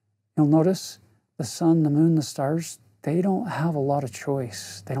 You'll notice the sun, the moon, the stars, they don't have a lot of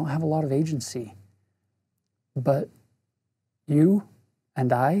choice. They don't have a lot of agency. But you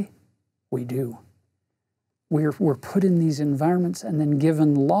and I, we do. We're put in these environments and then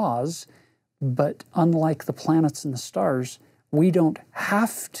given laws, but unlike the planets and the stars, we don't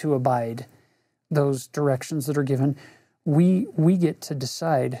have to abide those directions that are given. We get to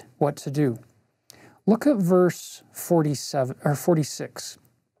decide what to do. Look at verse 47 or 46.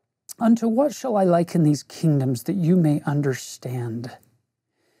 Unto what shall I liken these kingdoms that you may understand?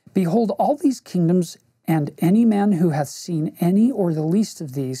 Behold, all these kingdoms, and any man who hath seen any or the least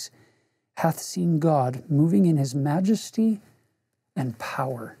of these hath seen God moving in his majesty and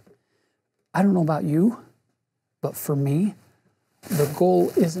power. I don't know about you, but for me, the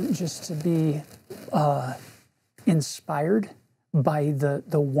goal isn't just to be inspired by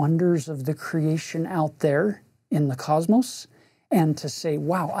the wonders of the creation out there in the cosmos and to say,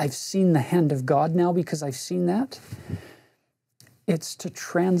 wow, I've seen the hand of God now because I've seen that. It's to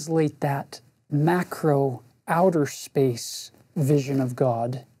translate that macro outer space vision of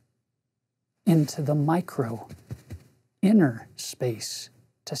God into the micro inner space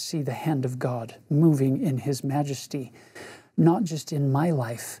to see the hand of God moving in his majesty, not just in my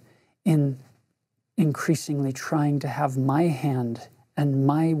life, in increasingly trying to have my hand and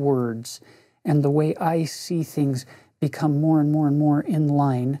my words and the way I see things become more and more and more in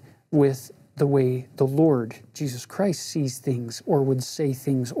line with the way the Lord Jesus Christ sees things or would say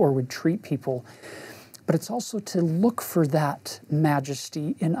things or would treat people. But it's also to look for that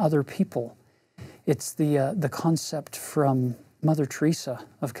majesty in other people. It's the concept from Mother Teresa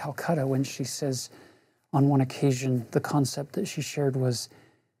of Calcutta when she says on one occasion, the concept that she shared was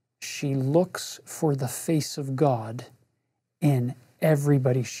she looks for the face of God in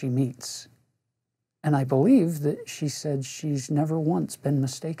everybody she meets. And I believe that she said she's never once been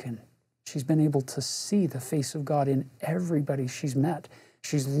mistaken. She's been able to see the face of God in everybody she's met.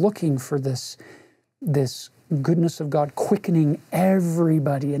 She's looking for this goodness of God quickening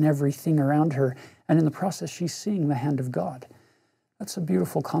everybody and everything around her. And in the process, she's seeing the hand of God. That's a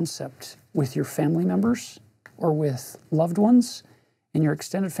beautiful concept with your family members or with loved ones in your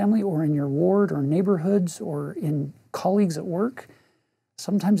extended family or in your ward or neighborhoods or in colleagues at work.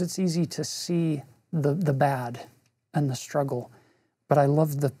 Sometimes it's easy to see the bad and the struggle. But I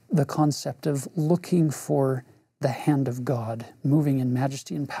love the concept of looking for the hand of God, moving in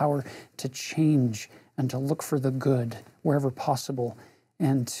majesty and power to change and to look for the good wherever possible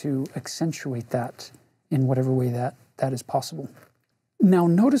and to accentuate that in whatever way that is possible. Now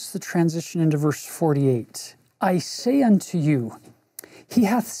notice the transition into verse 48. I say unto you, he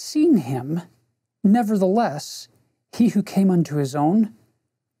hath seen him, nevertheless, he who came unto his own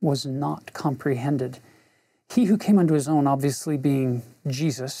was not comprehended. He who came unto his own, obviously being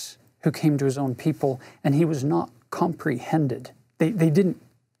Jesus, who came to his own people, and he was not comprehended. They didn't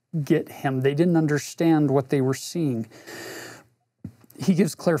get him. They didn't understand what they were seeing. He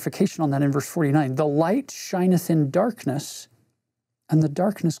gives clarification on that in verse 49. The light shineth in darkness, and the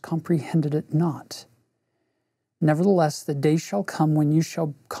darkness comprehended it not. Nevertheless, the day shall come when you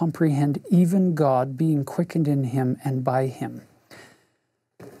shall comprehend even God, being quickened in him and by him.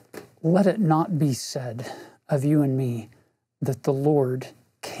 Let it not be said of you and me that the Lord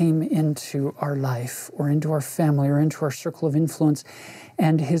came into our life or into our family or into our circle of influence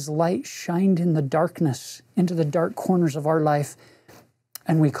and his light shined in the darkness, into the dark corners of our life,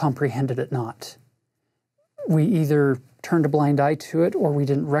 and we comprehended it not. We either turned a blind eye to it or we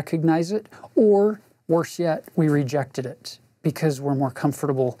didn't recognize it, or worse yet, we rejected it because we're more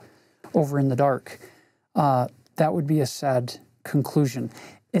comfortable over in the dark. That would be a sad conclusion.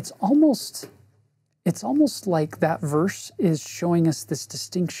 It's almost like that verse is showing us this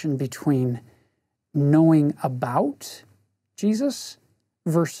distinction between knowing about Jesus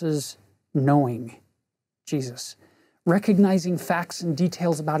versus knowing Jesus. Recognizing facts and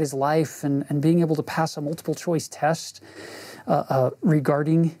details about his life and being able to pass a multiple choice test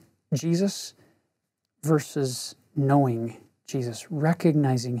regarding Jesus versus knowing Jesus,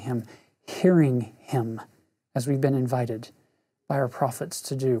 recognizing him, hearing him, as we've been invited by our prophets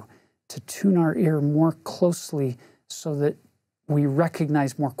to do, to tune our ear more closely so that we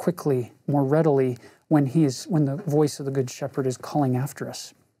recognize more quickly, more readily when the voice of the Good Shepherd is calling after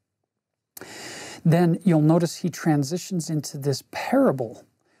us. Then you'll notice he transitions into this parable,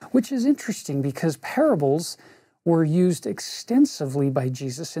 which is interesting because parables were used extensively by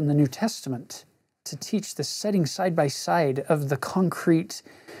Jesus in the New Testament to teach the setting side by side of the concrete,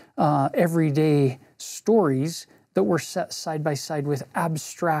 everyday stories that were set side by side with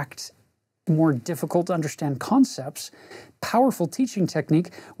abstract, more difficult to understand concepts. Powerful teaching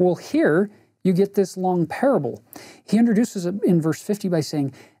technique. Well, here you get this long parable. He introduces it in verse 50 by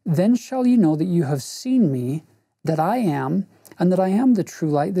saying, "Then shall you know that you have seen me, that I am, and that I am the true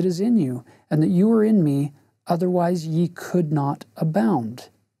light that is in you, and that you are in me, otherwise ye could not abound.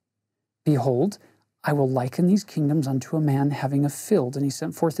 Behold, I will liken these kingdoms unto a man having a field, and he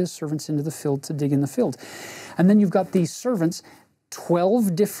sent forth his servants into the field to dig in the field." And then you've got these servants,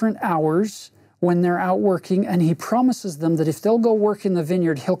 12 different hours when they're out working, and he promises them that if they'll go work in the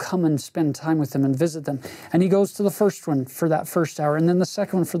vineyard, he'll come and spend time with them and visit them. And he goes to the first one for that first hour, and then the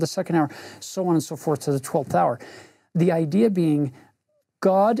second one for the second hour, so on and so forth to the 12th hour. The idea being,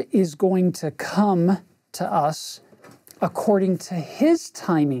 God is going to come to us according to his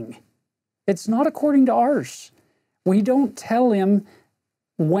timing. It's not according to ours. We don't tell him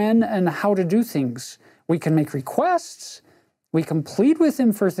when and how to do things. We can make requests, we can plead with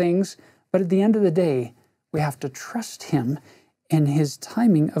him for things, but at the end of the day, we have to trust him in his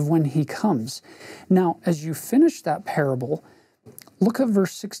timing of when he comes. Now, as you finish that parable, look at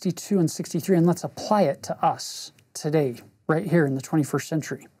verse 62 and 63, and let's apply it to us today, right here in the 21st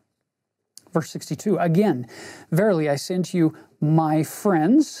century. Verse 62, "Again, verily I say unto you, my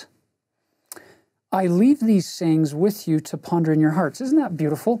friends, I leave these sayings with you to ponder in your hearts." Isn't that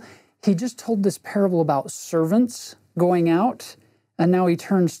beautiful? He just told this parable about servants going out, and now he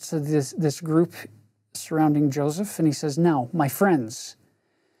turns to this group surrounding Joseph, and he says, "Now, my friends,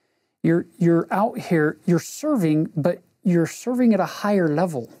 you're out here, you're serving, but you're serving at a higher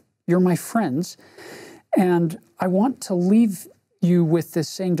level. You're my friends, and I want to leave you with this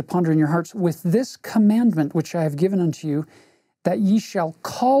saying to ponder in your hearts, with this commandment which I have given unto you, that ye shall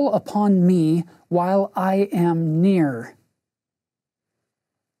call upon me while I am near."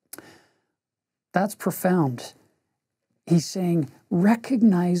 That's profound. He's saying,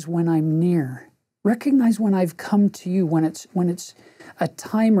 recognize when I'm near. Recognize when I've come to you, when it's a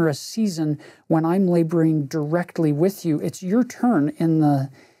time or a season when I'm laboring directly with you. It's your turn in the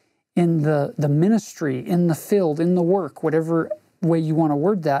ministry, in the field, in the work, whatever way you want to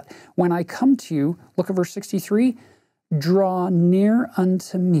word that. When I come to you, look at verse 63, "Draw near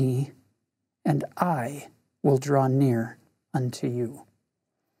unto me, and I will draw near unto you.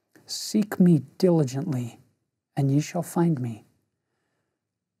 Seek me diligently, and ye shall find me."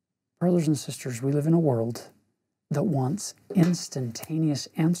 Brothers and sisters, we live in a world that wants instantaneous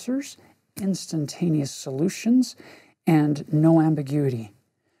answers, instantaneous solutions, and no ambiguity.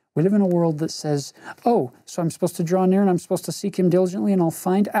 We live in a world that says, oh, so I'm supposed to draw near and I'm supposed to seek him diligently and I'll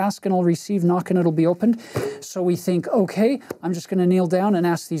find, ask and I'll receive, knock and it'll be opened. So we think, okay, I'm just going to kneel down and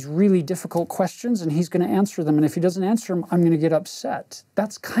ask these really difficult questions and he's going to answer them. And if he doesn't answer them, I'm going to get upset.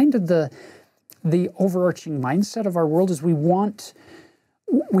 That's kind of the overarching mindset of our world is we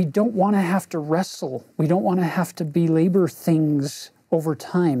don't want to have to wrestle. We don't want to have to belabor things over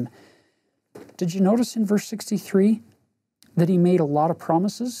time. Did you notice in verse 63 that he made a lot of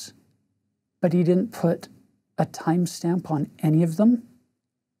promises, but he didn't put a timestamp on any of them?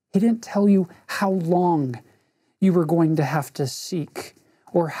 He didn't tell you how long you were going to have to seek,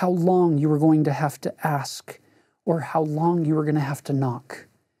 or how long you were going to have to ask, or how long you were going to have to knock.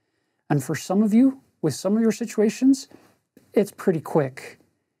 And for some of you, with some of your situations, it's pretty quick.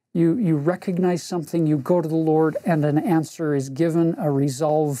 You recognize something, you go to the Lord, and an answer is given, a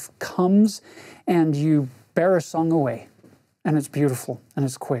resolve comes, and you bear a song away. And it's beautiful, and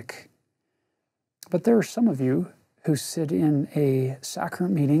it's quick. But there are some of you who sit in a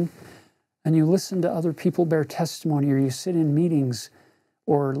sacrament meeting, and you listen to other people bear testimony, or you sit in meetings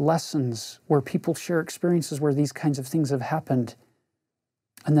or lessons where people share experiences where these kinds of things have happened.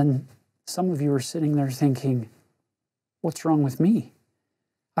 And then some of you are sitting there thinking, what's wrong with me?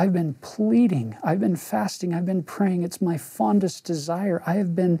 I've been pleading, I've been fasting, I've been praying. It's my fondest desire. I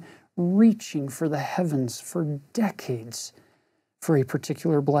have been reaching for the heavens for decades for a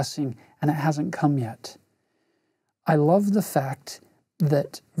particular blessing, and it hasn't come yet. I love the fact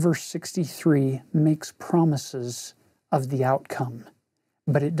that verse 63 makes promises of the outcome,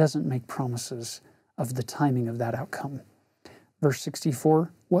 but it doesn't make promises of the timing of that outcome. Verse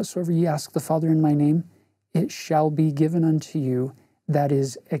 64, "Whatsoever ye ask the Father in my name, it shall be given unto you. that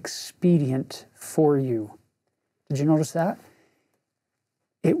is expedient for you. Did you notice that?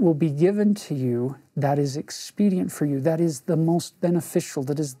 It will be given to you that is expedient for you, that is the most beneficial,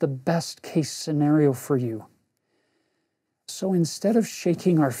 that is the best case scenario for you. So instead of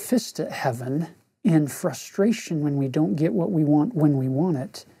shaking our fist at heaven in frustration when we don't get what we want when we want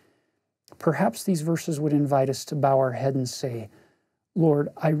it, perhaps these verses would invite us to bow our head and say, Lord,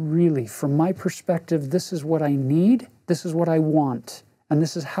 I really, from my perspective, this is what I need, this is what I want, and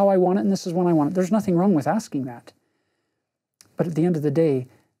this is how I want it, and this is when I want it. There's nothing wrong with asking that. But at the end of the day,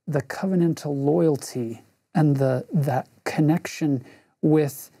 the covenantal loyalty and that connection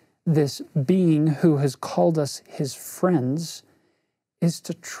with this being who has called us his friends is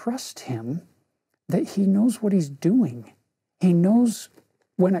to trust him that he knows what he's doing. He knows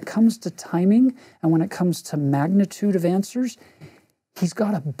when it comes to timing and when it comes to magnitude of answers, he's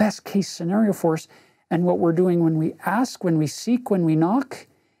got a best case scenario for us. And what we're doing when we ask, when we seek, when we knock,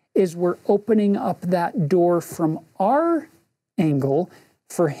 is we're opening up that door from our angle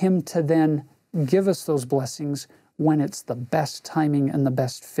for him to then give us those blessings when it's the best timing and the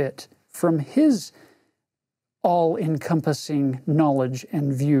best fit from his all-encompassing knowledge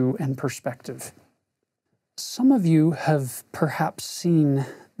and view and perspective. Some of you have perhaps seen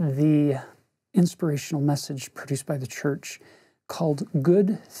the inspirational message produced by the church called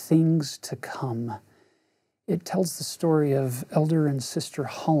Good Things to Come. It tells the story of Elder and Sister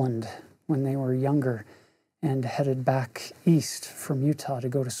Holland when they were younger and headed back east from Utah to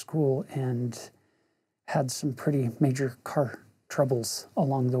go to school and had some pretty major car troubles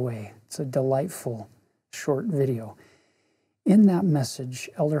along the way. It's a delightful short video. In that message,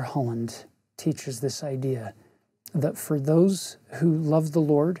 Elder Holland teaches this idea that for those who love the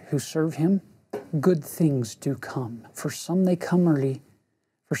Lord, who serve him, good things do come. For some they come early,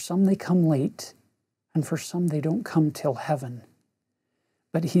 for some they come late, and for some they don't come till heaven.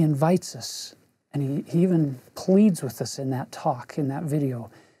 But he invites us, and he even pleads with us in that talk, in that video,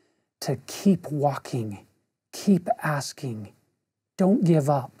 to keep walking, keep asking, don't give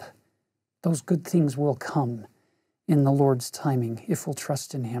up. Those good things will come in the Lord's timing if we'll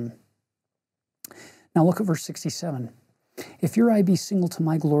trust in him. Now look at verse 67. If your eye be single to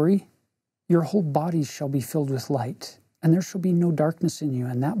my glory, your whole body shall be filled with light, and there shall be no darkness in you,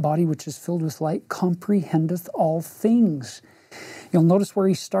 and that body which is filled with light comprehendeth all things. You'll notice where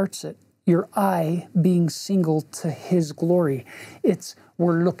he starts it. Your eye being single to his glory.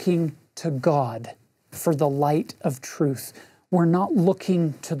 We're looking to God for the light of truth. We're not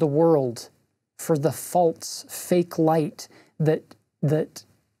looking to the world for the false, fake light that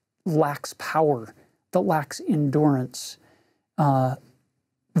lacks power, that lacks endurance.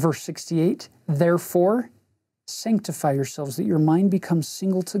 Verse 68, therefore, sanctify yourselves, that your mind becomes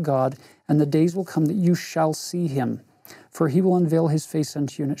single to God, and the days will come that you shall see him. For he will unveil his face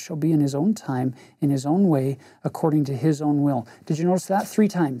unto you, and it shall be in his own time, in his own way, according to his own will. Did you notice that? 3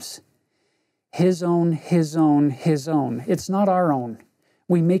 times. His own, his own, his own. It's not our own.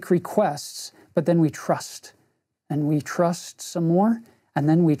 We make requests, but then we trust. And we trust some more, and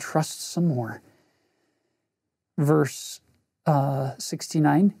then we trust some more. Verse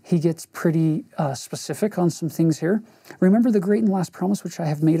 69, he gets pretty specific on some things here. Remember the great and last promise which I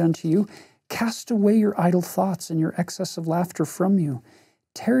have made unto you. Cast away your idle thoughts and your excess of laughter from you.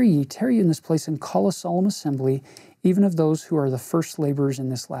 Tarry ye in this place, and call a solemn assembly, even of those who are the first laborers in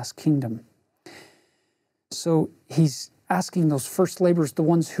this last kingdom. So he's asking those first laborers, the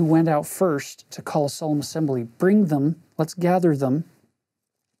ones who went out first, to call a solemn assembly. Bring them, let's gather them,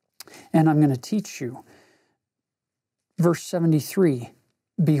 and I'm going to teach you. Verse 73,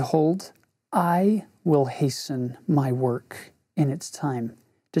 behold, I will hasten my work in its time.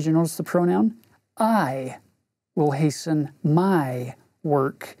 Did you notice the pronoun? I will hasten my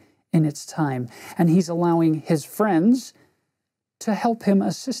work in its time. And he's allowing his friends to help him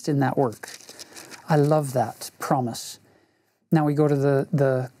assist in that work. I love that promise. Now we go to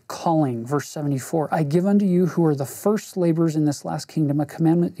the calling, verse 74. I give unto you who are the first laborers in this last kingdom a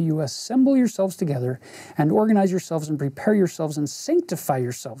commandment that you assemble yourselves together and organize yourselves and prepare yourselves and sanctify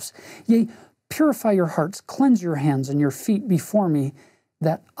yourselves. Yea, purify your hearts, cleanse your hands and your feet before me,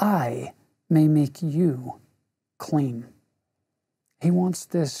 that I may make you clean. He wants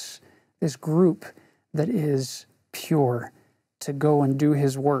this group that is pure to go and do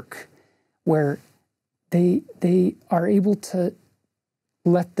his work, where they are able to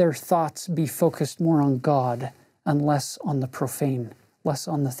let their thoughts be focused more on God and less on the profane, less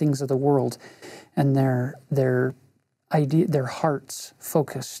on the things of the world, and their hearts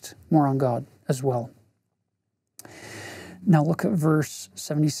focused more on God as well. Now look at verse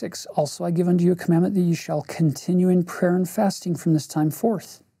 76. Also I give unto you a commandment that you shall continue in prayer and fasting from this time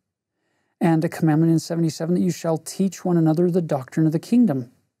forth. And a commandment in 77 that you shall teach one another the doctrine of the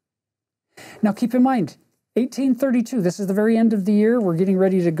kingdom. Now keep in mind, 1832, this is the very end of the year. We're getting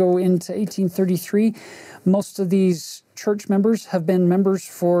ready to go into 1833. Most of these church members have been members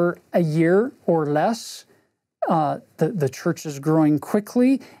for a year or less. The church is growing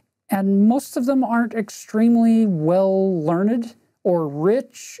quickly, and most of them aren't extremely well learned or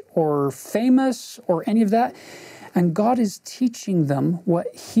rich or famous or any of that. And God is teaching them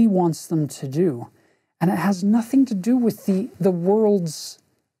what He wants them to do. And it has nothing to do with the world's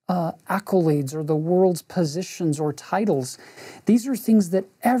accolades or the world's positions or titles. These are things that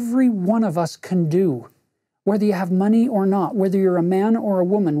every one of us can do, whether you have money or not, whether you're a man or a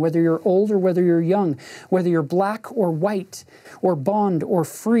woman, whether you're old or whether you're young, whether you're black or white or bond or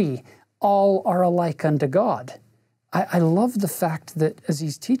free, all are alike unto God. I love the fact that as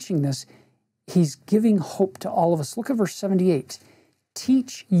He's teaching this, He's giving hope to all of us. Look at verse 78.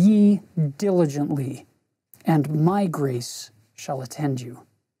 Teach ye diligently, and my grace shall attend you.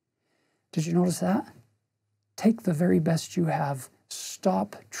 Did you notice that? Take the very best you have.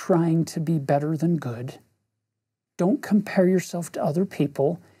 Stop trying to be better than good. Don't compare yourself to other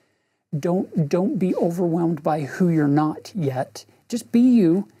people. Don't be overwhelmed by who you're not yet. Just be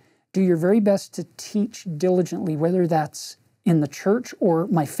you. Do your very best to teach diligently, whether that's in the church or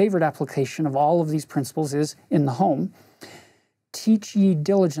my favorite application of all of these principles is in the home. Teach ye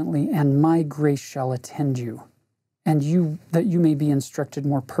diligently, and my grace shall attend you. And that you may be instructed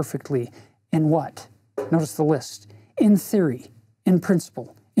more perfectly in what? Notice the list. In theory, in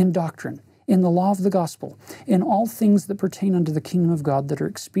principle, in doctrine, in the law of the gospel, in all things that pertain unto the kingdom of God that are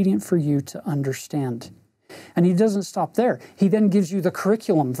expedient for you to understand. And He doesn't stop there. He then gives you the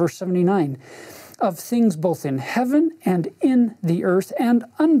curriculum, verse 79, of things both in heaven and in the earth and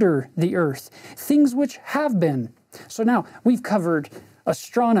under the earth, things which have been. So now we've covered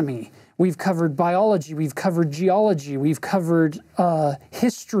astronomy, we've covered biology, we've covered geology, we've covered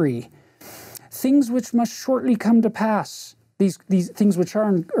history, things which must shortly come to pass. These things which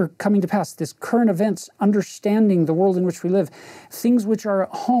are coming to pass, this current events, understanding the world in which we live, things which are at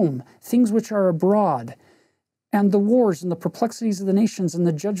home, things which are abroad, and the wars and the perplexities of the nations and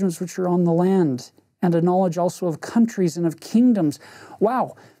the judgments which are on the land, and a knowledge also of countries and of kingdoms.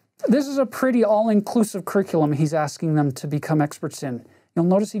 Wow, this is a pretty all-inclusive curriculum He's asking them to become experts in. You'll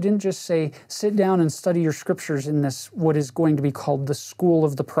notice He didn't just say, sit down and study your scriptures in this, what is going to be called the school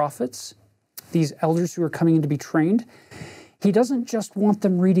of the prophets, these elders who are coming in to be trained. He doesn't just want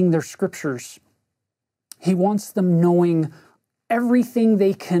them reading their scriptures. He wants them knowing everything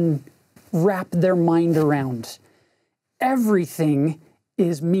they can wrap their mind around. Everything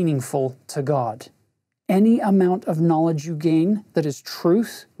is meaningful to God. Any amount of knowledge you gain that is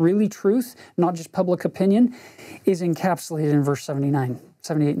truth, really truth, not just public opinion, is encapsulated in verse 78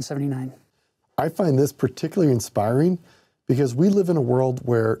 and 79. I find this particularly inspiring because we live in a world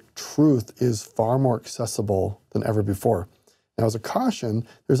where truth is far more accessible than ever before. Now, as a caution,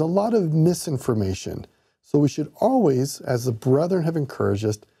 there's a lot of misinformation. So we should always, as the brethren have encouraged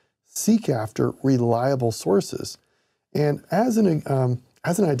us, seek after reliable sources. And as an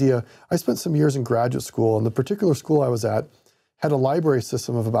idea, I spent some years in graduate school, and the particular school I was at had a library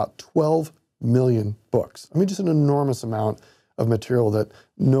system of about 12 million books. I mean, just an enormous amount of material that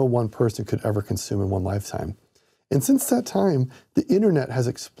no one person could ever consume in one lifetime. And since that time, the internet has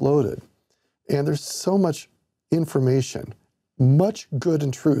exploded, and there's so much information, much good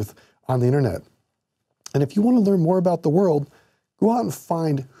and truth on the internet. And if you want to learn more about the world, go out and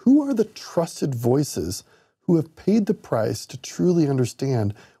find who are the trusted voices who have paid the price to truly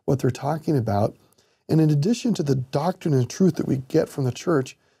understand what they're talking about. And in addition to the doctrine and truth that we get from the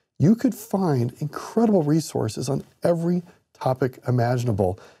church, you could find incredible resources on every topic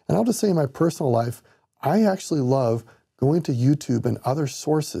imaginable. And I'll just say in my personal life, I actually love going to YouTube and other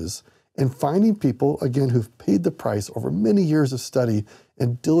sources and finding people, again, who've paid the price over many years of study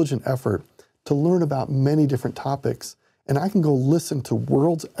and diligent effort to learn about many different topics. And I can go listen to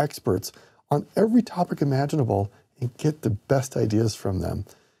world's experts on every topic imaginable and get the best ideas from them.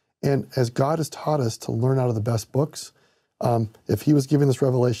 And as God has taught us to learn out of the best books, if He was giving this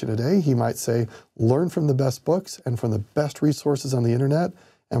revelation today, He might say, learn from the best books and from the best resources on the internet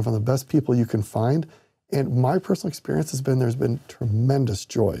and from the best people you can find. And my personal experience has been there's been tremendous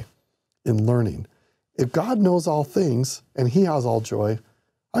joy in learning. If God knows all things and He has all joy,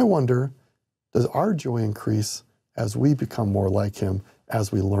 I wonder, does our joy increase as we become more like Him,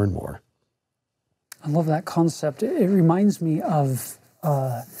 as we learn more? I love that concept. It reminds me of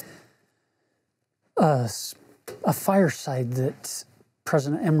a fireside that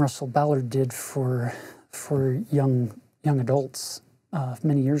President M. Russell Ballard did for young adults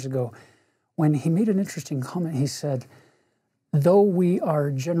many years ago, when he made an interesting comment. He said, though we are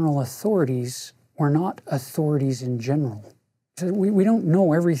general authorities, we're not authorities in general. He said, we don't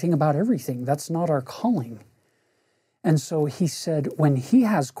know everything about everything. That's not our calling. And so he said, when he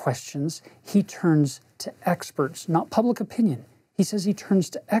has questions, he turns to experts, not public opinion. He says he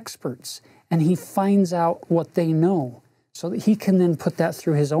turns to experts and he finds out what they know so that he can then put that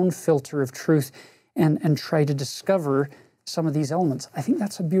through his own filter of truth and try to discover some of these elements. I think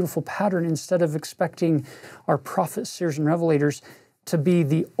that's a beautiful pattern. Instead of expecting our prophets, seers, and revelators to be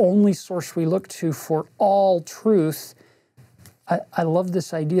the only source we look to for all truth, I love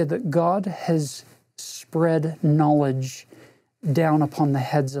this idea that God has spread knowledge down upon the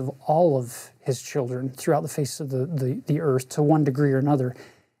heads of all of his children throughout the face of the earth to one degree or another.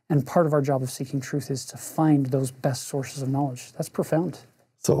 And part of our job of seeking truth is to find those best sources of knowledge. That's profound.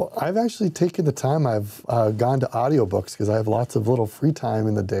 So I've actually taken the time, I've gone to audiobooks because I have lots of little free time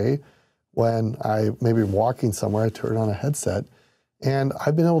in the day. When I maybe walking somewhere, I turn on a headset, and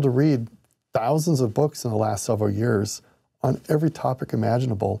I've been able to read thousands of books in the last several years on every topic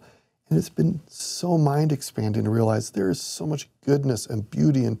imaginable. And it's been so mind-expanding to realize there is so much goodness and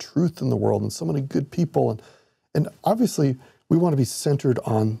beauty and truth in the world and so many good people. And obviously, we want to be centered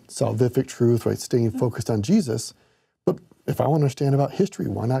on salvific truth, right? Staying focused on Jesus. But if I want to understand about history,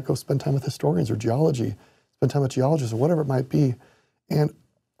 why not go spend time with historians or geology, spend time with geologists or whatever it might be. And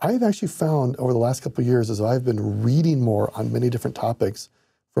I've actually found over the last couple of years, as I've been reading more on many different topics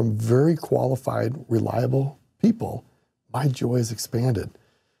from very qualified, reliable people, my joy has expanded.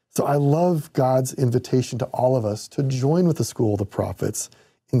 So I love God's invitation to all of us to join with the school of the prophets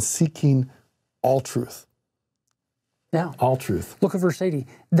in seeking all truth. Yeah. All truth. Look at verse 80.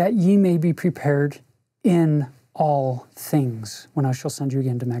 That ye may be prepared in all things, when I shall send you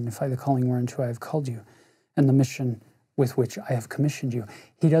again to magnify the calling whereunto I have called you, and the mission with which I have commissioned you.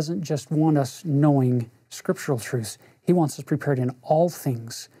 He doesn't just want us knowing scriptural truths. He wants us prepared in all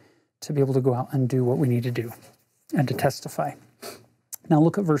things to be able to go out and do what we need to do and to testify. Now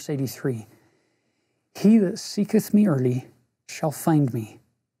look at verse 83. He that seeketh me early shall find me,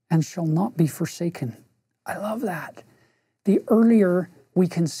 and shall not be forsaken. I love that. The earlier we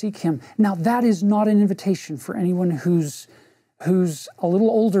can seek him. Now that is not an invitation for anyone who's a little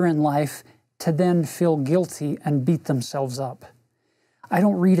older in life to then feel guilty and beat themselves up. I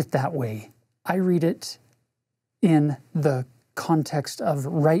don't read it that way. I read it in the context of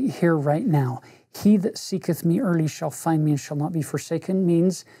right here, right now. He that seeketh me early shall find me and shall not be forsaken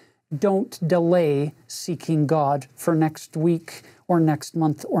means don't delay seeking God for next week or next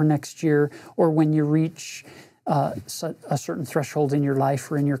month or next year or when you reach a certain threshold in your life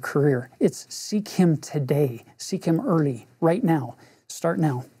or in your career. It's seek him today. Seek him early, right now. Start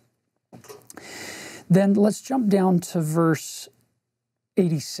now. Then let's jump down to verse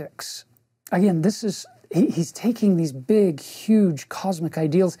 86. Again, this is, he's taking these big, huge cosmic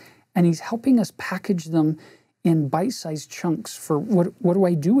ideals and he's helping us package them in bite-sized chunks for what do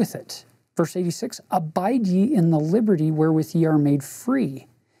I do with it? Verse 86, abide ye in the liberty wherewith ye are made free.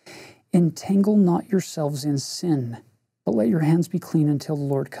 Entangle not yourselves in sin, but let your hands be clean until the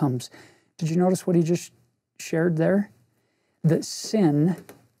Lord comes. Did you notice what he just shared there? That sin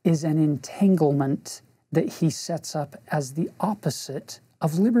is an entanglement that he sets up as the opposite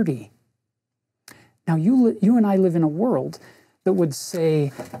of liberty. Now, you and I live in a world that would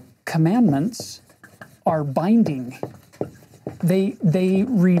say commandments are binding. They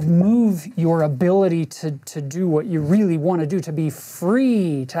remove your ability to do what you really want to do, to be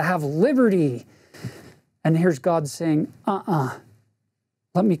free, to have liberty. And here's God saying,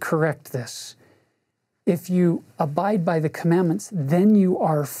 let me correct this. If you abide by the commandments, then you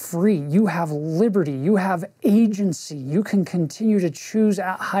are free. You have liberty. You have agency. You can continue to choose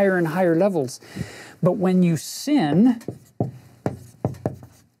at higher and higher levels. But when you sin,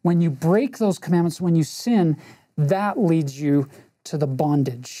 when you break those commandments, when you sin, that leads you to the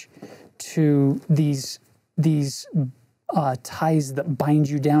bondage, to these ties that bind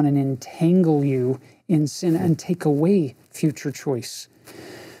you down and entangle you in sin and take away future choice.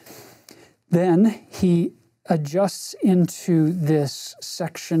 Then he adjusts into this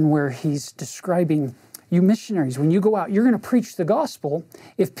section where he's describing, you missionaries, when you go out, you're going to preach the gospel.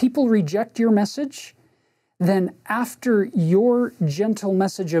 If people reject your message, then after your gentle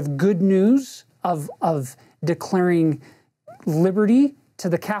message of good news, of declaring liberty to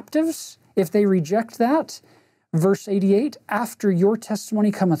the captives, if they reject that, verse 88, after your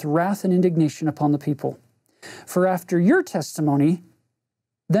testimony cometh wrath and indignation upon the people. For after your testimony,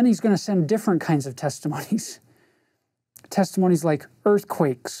 then he's going to send different kinds of testimonies. testimonies like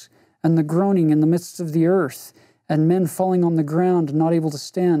earthquakes and the groaning in the midst of the earth and men falling on the ground and not able to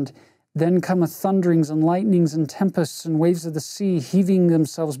stand. Then cometh thunderings and lightnings and tempests and waves of the sea heaving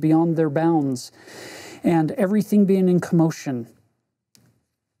themselves beyond their bounds, and everything being in commotion.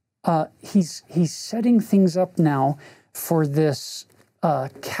 He's setting things up now for this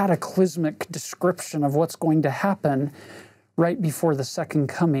cataclysmic description of what's going to happen right before the second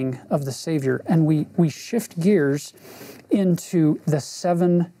coming of the Savior. And we shift gears into the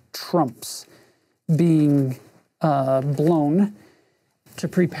 7 trumps being blown to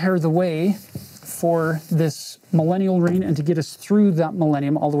prepare the way for this millennial reign and to get us through that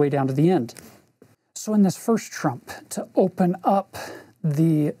millennium all the way down to the end. So in this first trump, to open up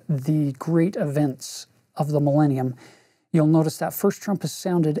the great events of the millennium, you'll notice that first trump is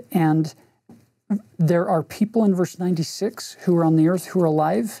sounded, and there are people in verse 96 who are on the earth who are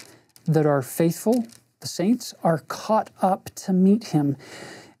alive, that are faithful. The saints are caught up to meet him.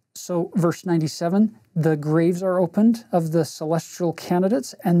 So verse 97, the graves are opened of the celestial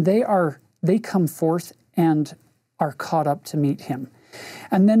candidates, and they come forth and are caught up to meet him.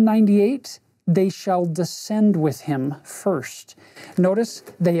 And then 98, they shall descend with him first. Notice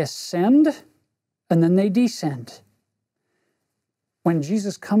they ascend and then they descend. When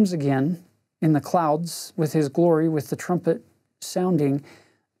Jesus comes again in the clouds with his glory, with the trumpet sounding,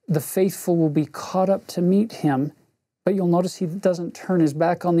 the faithful will be caught up to meet him. But you'll notice he doesn't turn his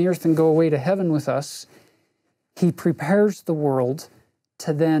back on the earth and go away to heaven with us. He prepares the world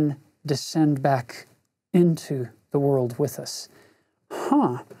to then descend back into the world with us.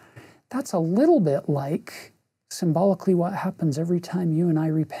 That's a little bit like symbolically what happens every time you and I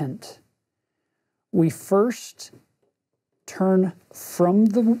repent. We first turn from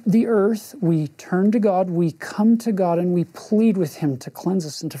the earth, we turn to God, we come to God, and we plead with him to cleanse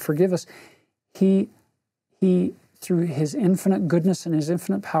us and to forgive us. He through his infinite goodness and his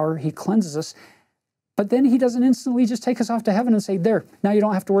infinite power, he cleanses us. But then he doesn't instantly just take us off to heaven and say, there, now you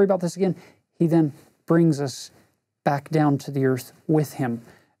don't have to worry about this again. He then brings us back down to the earth with him.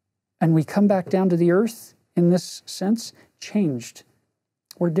 And we come back down to the earth, in this sense, changed.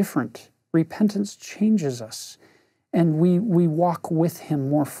 We're different. Repentance changes us, and we walk with him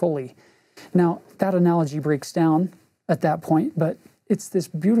more fully. Now, that analogy breaks down at that point, but it's this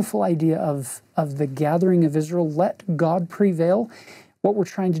beautiful idea of the gathering of Israel. Let God prevail. What we're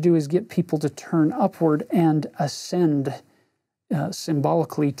trying to do is get people to turn upward and ascend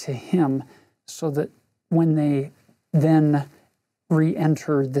symbolically to him, so that when they then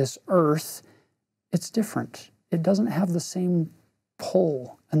re-enter this earth, it's different. It doesn't have the same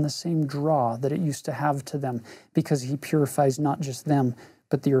pull and the same draw that it used to have to them, because he purifies not just them,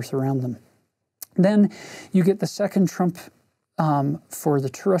 but the earth around them. Then you get the second trump for the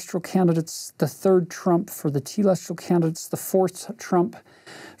terrestrial candidates, the third trump for the telestial candidates, the fourth trump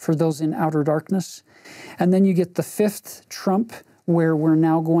for those in outer darkness. And then you get the fifth trump, where we're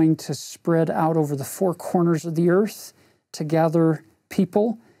now going to spread out over the 4 corners of the earth to gather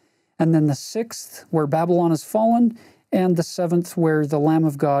people. And then the sixth, where Babylon has fallen, and the seventh, where the Lamb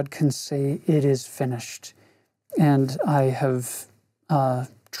of God can say, it is finished. And I have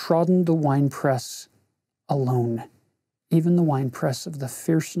trodden the winepress alone, even the winepress of the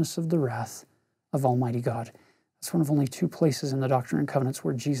fierceness of the wrath of Almighty God. That's one of only 2 places in the Doctrine and Covenants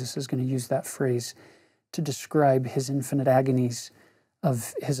where Jesus is going to use that phrase to describe his infinite agonies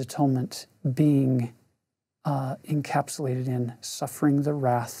of his atonement being encapsulated in suffering the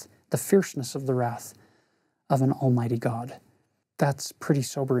wrath, the fierceness of the wrath of an almighty God. That's pretty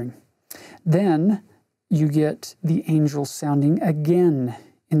sobering. Then you get the angel sounding again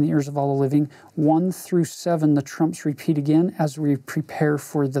in the ears of all the living. 1 through 7, the trumps repeat again as we prepare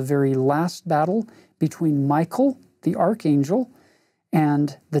for the very last battle between Michael, the archangel,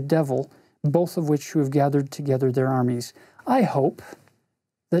 and the devil, both of which who have gathered together their armies. I hope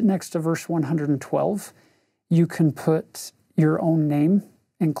that next to verse 112, you can put your own name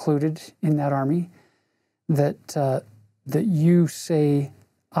included in that army, that you say,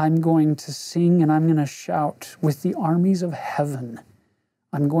 I'm going to sing and I'm going to shout with the armies of heaven.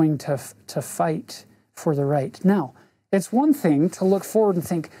 I'm going to fight for the right. Now, it's one thing to look forward and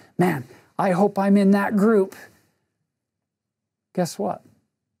think, man, I hope I'm in that group. Guess what?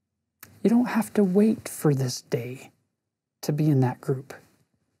 You don't have to wait for this day to be in that group.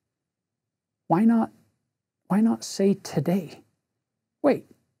 Why not say today? Wait,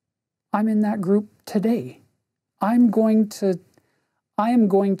 I'm in that group today. I am going to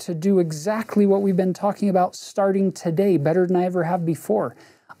do exactly what we've been talking about starting today, better than I ever have before.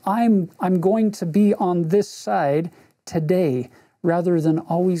 I'm going to be on this side today, rather than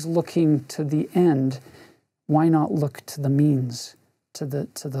always looking to the end Why not look to the means, to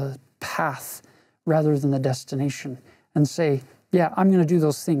the path, rather than the destination, and say, yeah, I'm going to do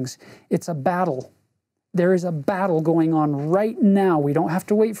those things. It's a battle. There is a battle going on right now. We don't have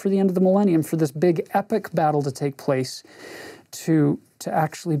to wait for the end of the millennium for this big epic battle to take place to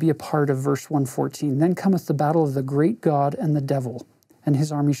actually be a part of verse 114. Then cometh the battle of the great God and the devil, and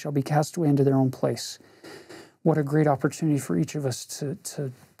his army shall be cast away into their own place. What a great opportunity for each of us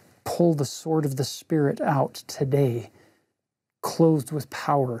to pull the sword of the Spirit out today, clothed with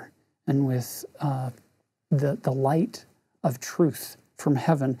power and with the light of truth from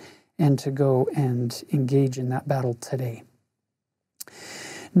heaven, and to go and engage in that battle today.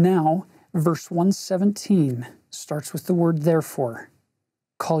 Now, verse 117 starts with the word therefore.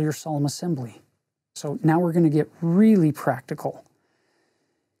 Call your solemn assembly. So now we're going to get really practical.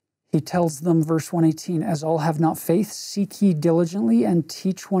 He tells them, verse 118, as all have not faith, seek ye diligently and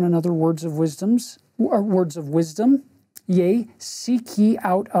teach one another words of wisdom. Yea, seek ye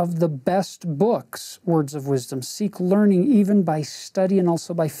out of the best books words of wisdom. Seek learning even by study and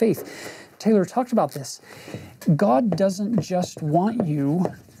also by faith. Taylor talked about this. God doesn't just want you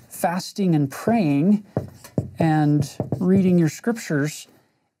fasting and praying and reading your scriptures.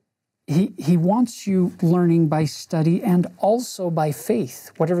 He wants you learning by study and also by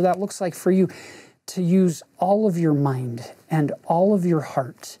faith, whatever that looks like for you, to use all of your mind and all of your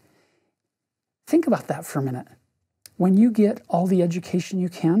heart. Think about that for a minute. When you get all the education you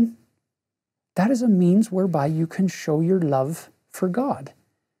can, that is a means whereby you can show your love for God.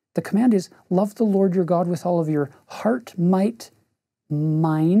 The command is, love the Lord your God with all of your heart, might,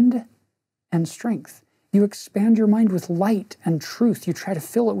 mind, and strength. You expand your mind with light and truth. You try to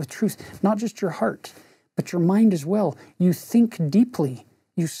fill it with truth, not just your heart, but your mind as well. You think deeply.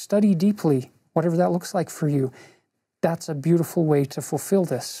 You study deeply, whatever that looks like for you. That's a beautiful way to fulfill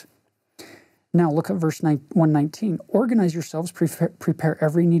this. Now look at verse 119. Organize yourselves, prepare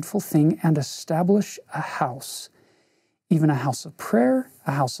every needful thing, and establish a house, even a house of prayer,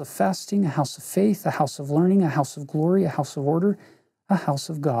 a house of fasting, a house of faith, a house of learning, a house of glory, a house of order, a house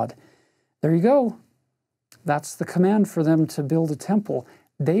of God. There you go. That's the command for them to build a temple.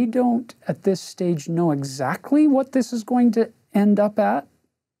 They don't, at this stage, know exactly what this is going to end up at.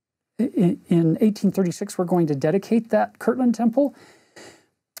 In 1836, we're going to dedicate that Kirtland Temple.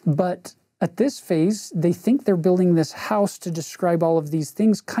 But at this phase, they think they're building this house to describe all of these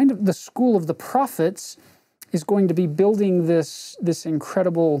things. Kind of the school of the prophets is going to be building this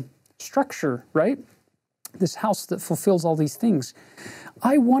incredible structure, right? This house that fulfills all these things.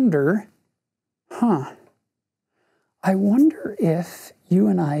 I wonder if you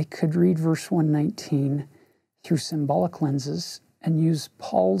and I could read verse 119 through symbolic lenses and use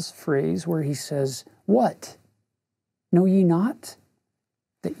Paul's phrase where he says, what? Know ye not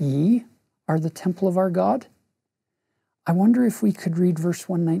that ye are the temple of our God? I wonder if we could read verse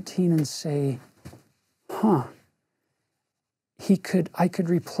 119 and say, I could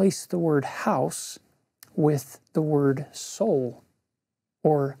replace the word house with the word soul,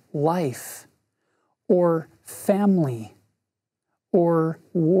 or life, or family, or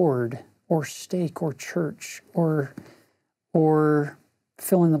ward, or stake, or church, or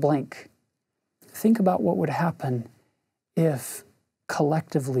fill in the blank. Think about what would happen if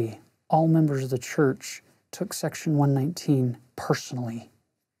collectively all members of the church took section 119 personally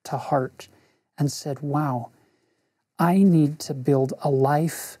to heart and said, wow, I need to build a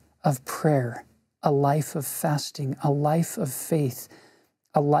life of prayer, a life of fasting, a life of faith,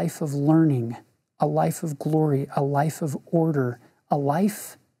 a life of learning, a life of glory, a life of order, a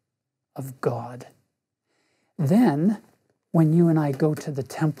life of God. Then, when you and I go to the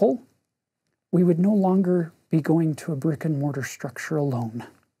temple, we would no longer be going to a brick and mortar structure alone.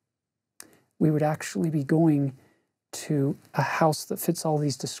 We would actually be going to a house that fits all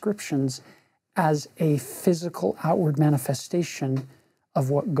these descriptions as a physical outward manifestation of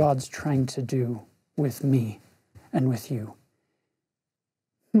what God's trying to do with me and with you.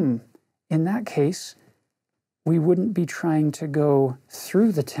 In that case, we wouldn't be trying to go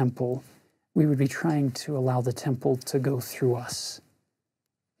through the temple. We would be trying to allow the temple to go through us.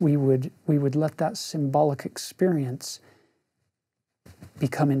 We would let that symbolic experience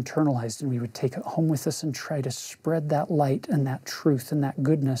become internalized, and we would take it home with us and try to spread that light and that truth and that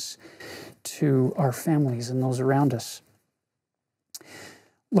goodness to our families and those around us.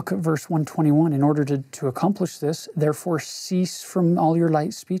 Look at verse 121. In order to accomplish this, therefore cease from all your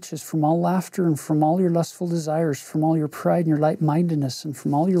light speeches, from all laughter, and from all your lustful desires, from all your pride and your light-mindedness, and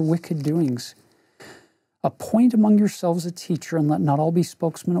from all your wicked doings. Appoint among yourselves a teacher, and let not all be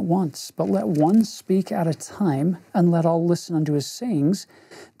spokesmen at once, but let one speak at a time, and let all listen unto his sayings,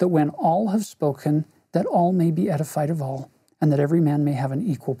 that when all have spoken, that all may be edified of all, and that every man may have an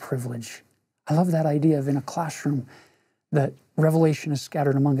equal privilege. I love that idea of in a classroom that revelation is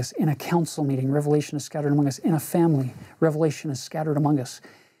scattered among us. In a council meeting, revelation is scattered among us. In a family, revelation is scattered among us.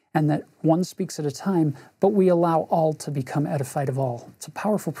 And that one speaks at a time, but we allow all to become edified of all. It's a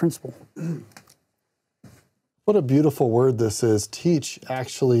powerful principle. What a beautiful word this is. Teach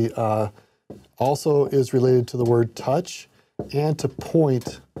actually also is related to the word touch and to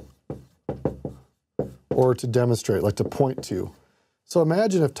point or to demonstrate, like to point to. So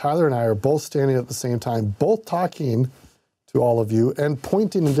imagine if Tyler and I are both standing at the same time, both talking to all of you and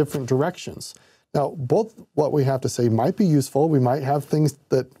pointing in different directions. Now, both what we have to say might be useful. We might have things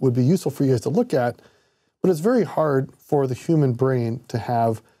that would be useful for you guys to look at, but it's very hard for the human brain to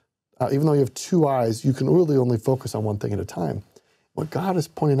have, even though you have two eyes, you can really only focus on one thing at a time. What God is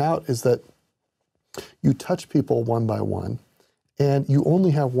pointing out is that you touch people one by one, and you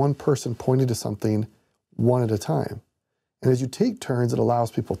only have one person pointing to something one at a time. And as you take turns, it allows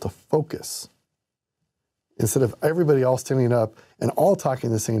people to focus. Instead of everybody all standing up and all talking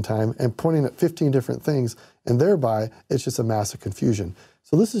at the same time and pointing at 15 different things, and thereby it's just a massive confusion.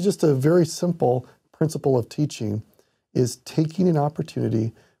 So this is just a very simple principle of teaching, is taking an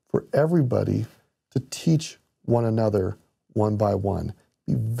opportunity for everybody to teach one another one by one.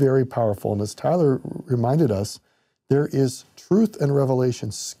 Be very powerful. And as Tyler reminded us, there is truth and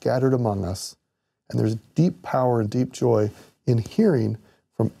revelation scattered among us, and there's deep power and deep joy in hearing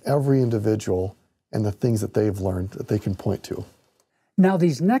from every individual and the things that they've learned that they can point to. Now,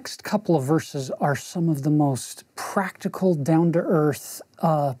 these next couple of verses are some of the most practical, down-to-earth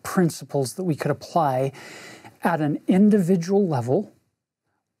principles that we could apply at an individual level,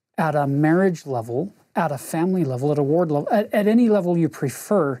 at a marriage level, at a family level, at a ward level, at any level you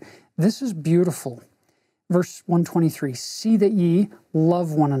prefer. This is beautiful. Verse 123, see that ye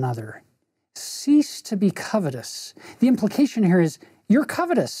love one another. Cease to be covetous. The implication here is you're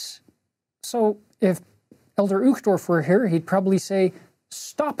covetous. So if Elder Uchtdorf were here, he'd probably say,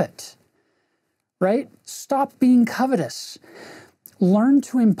 stop it, right? Stop being covetous. Learn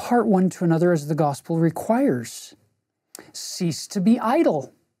to impart one to another as the gospel requires. Cease to be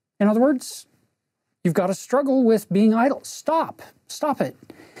idle. In other words, you've got to struggle with being idle. Stop it.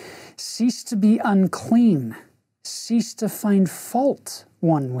 Cease to be unclean. Cease to find fault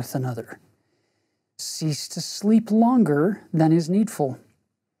one with another. Cease to sleep longer than is needful.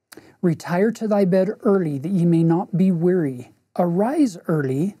 Retire to thy bed early, that ye may not be weary. Arise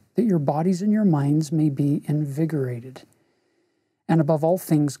early, that your bodies and your minds may be invigorated. And above all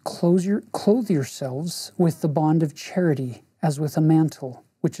things, clothe yourselves with the bond of charity, as with a mantle,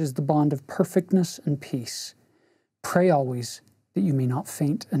 which is the bond of perfectness and peace. Pray always, that you may not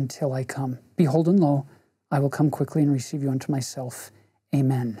faint until I come. Behold, and lo, I will come quickly and receive you unto myself.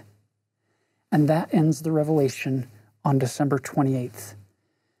 Amen. And that ends the revelation on December 28th.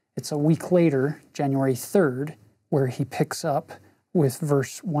 It's a week later, January 3rd, where he picks up with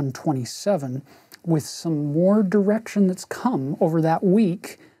verse 127 with some more direction that's come over that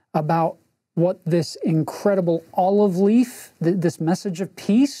week about what this incredible olive leaf, this message of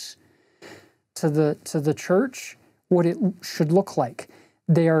peace to the church, what it should look like.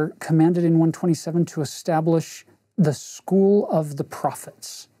 They are commanded in 127 to establish the school of the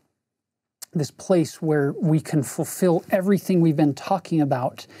prophets, this place where we can fulfill everything we've been talking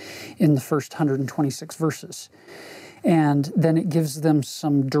about in the first 126 verses. And then it gives them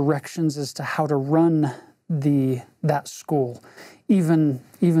some directions as to how to run that school, even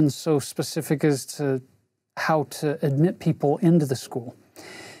so specific as to how to admit people into the school.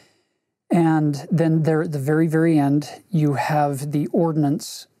 And then there at the very, very end, you have the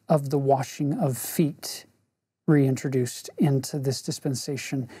ordinance of the washing of feet reintroduced into this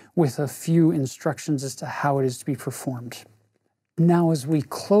dispensation with a few instructions as to how it is to be performed. Now, as we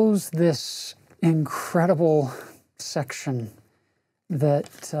close this incredible section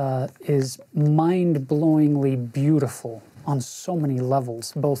that is mind-blowingly beautiful on so many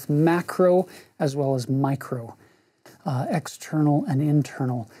levels, both macro as well as micro, external and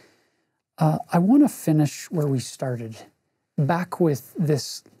internal, I want to finish where we started, back with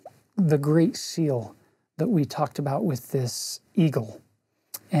the great seal that we talked about with this eagle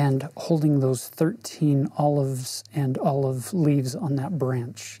and holding those 13 olives and olive leaves on that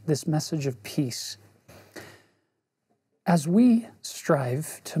branch, this message of peace. As we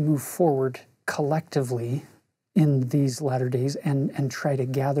strive to move forward collectively in these latter days and try to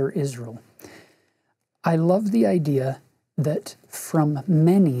gather Israel, I love the idea that from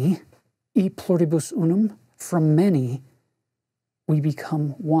many, e pluribus unum, from many, we become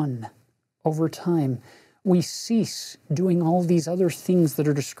one over time. we cease doing all these other things that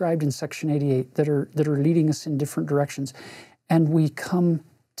are described in section 88 that are leading us in different directions, and we come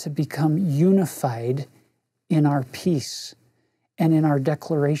to become unified in our peace and in our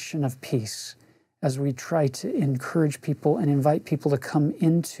declaration of peace as we try to encourage people and invite people to come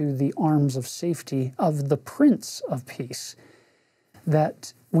into the arms of safety of the Prince of Peace,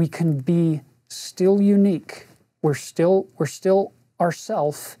 that we can be still unique. We're still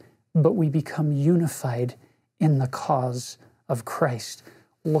ourself, but we become unified in the cause of Christ,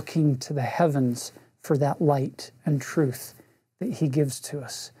 looking to the heavens for that light and truth that He gives to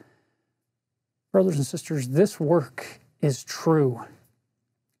us. Brothers and sisters, this work is true.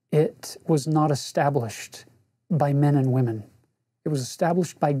 It was not established by men and women. It was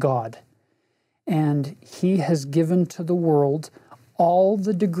established by God. And He has given to the world all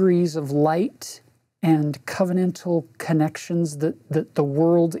the degrees of light and covenantal connections that the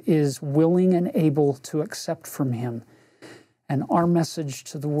world is willing and able to accept from Him. And our message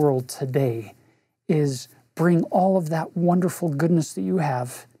to the world today is bring all of that wonderful goodness that you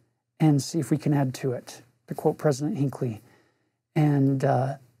have and see if we can add to it, to quote President Hinckley, and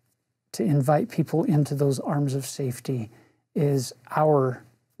to invite people into those arms of safety is our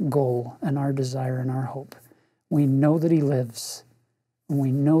goal and our desire and our hope. We know that He lives, and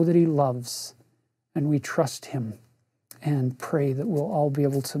we know that He loves, and we trust Him and pray that we'll all be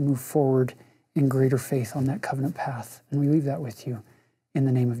able to move forward in greater faith on that covenant path. And we leave that with you in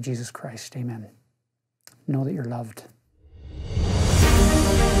the name of Jesus Christ. Amen. Know that you're loved.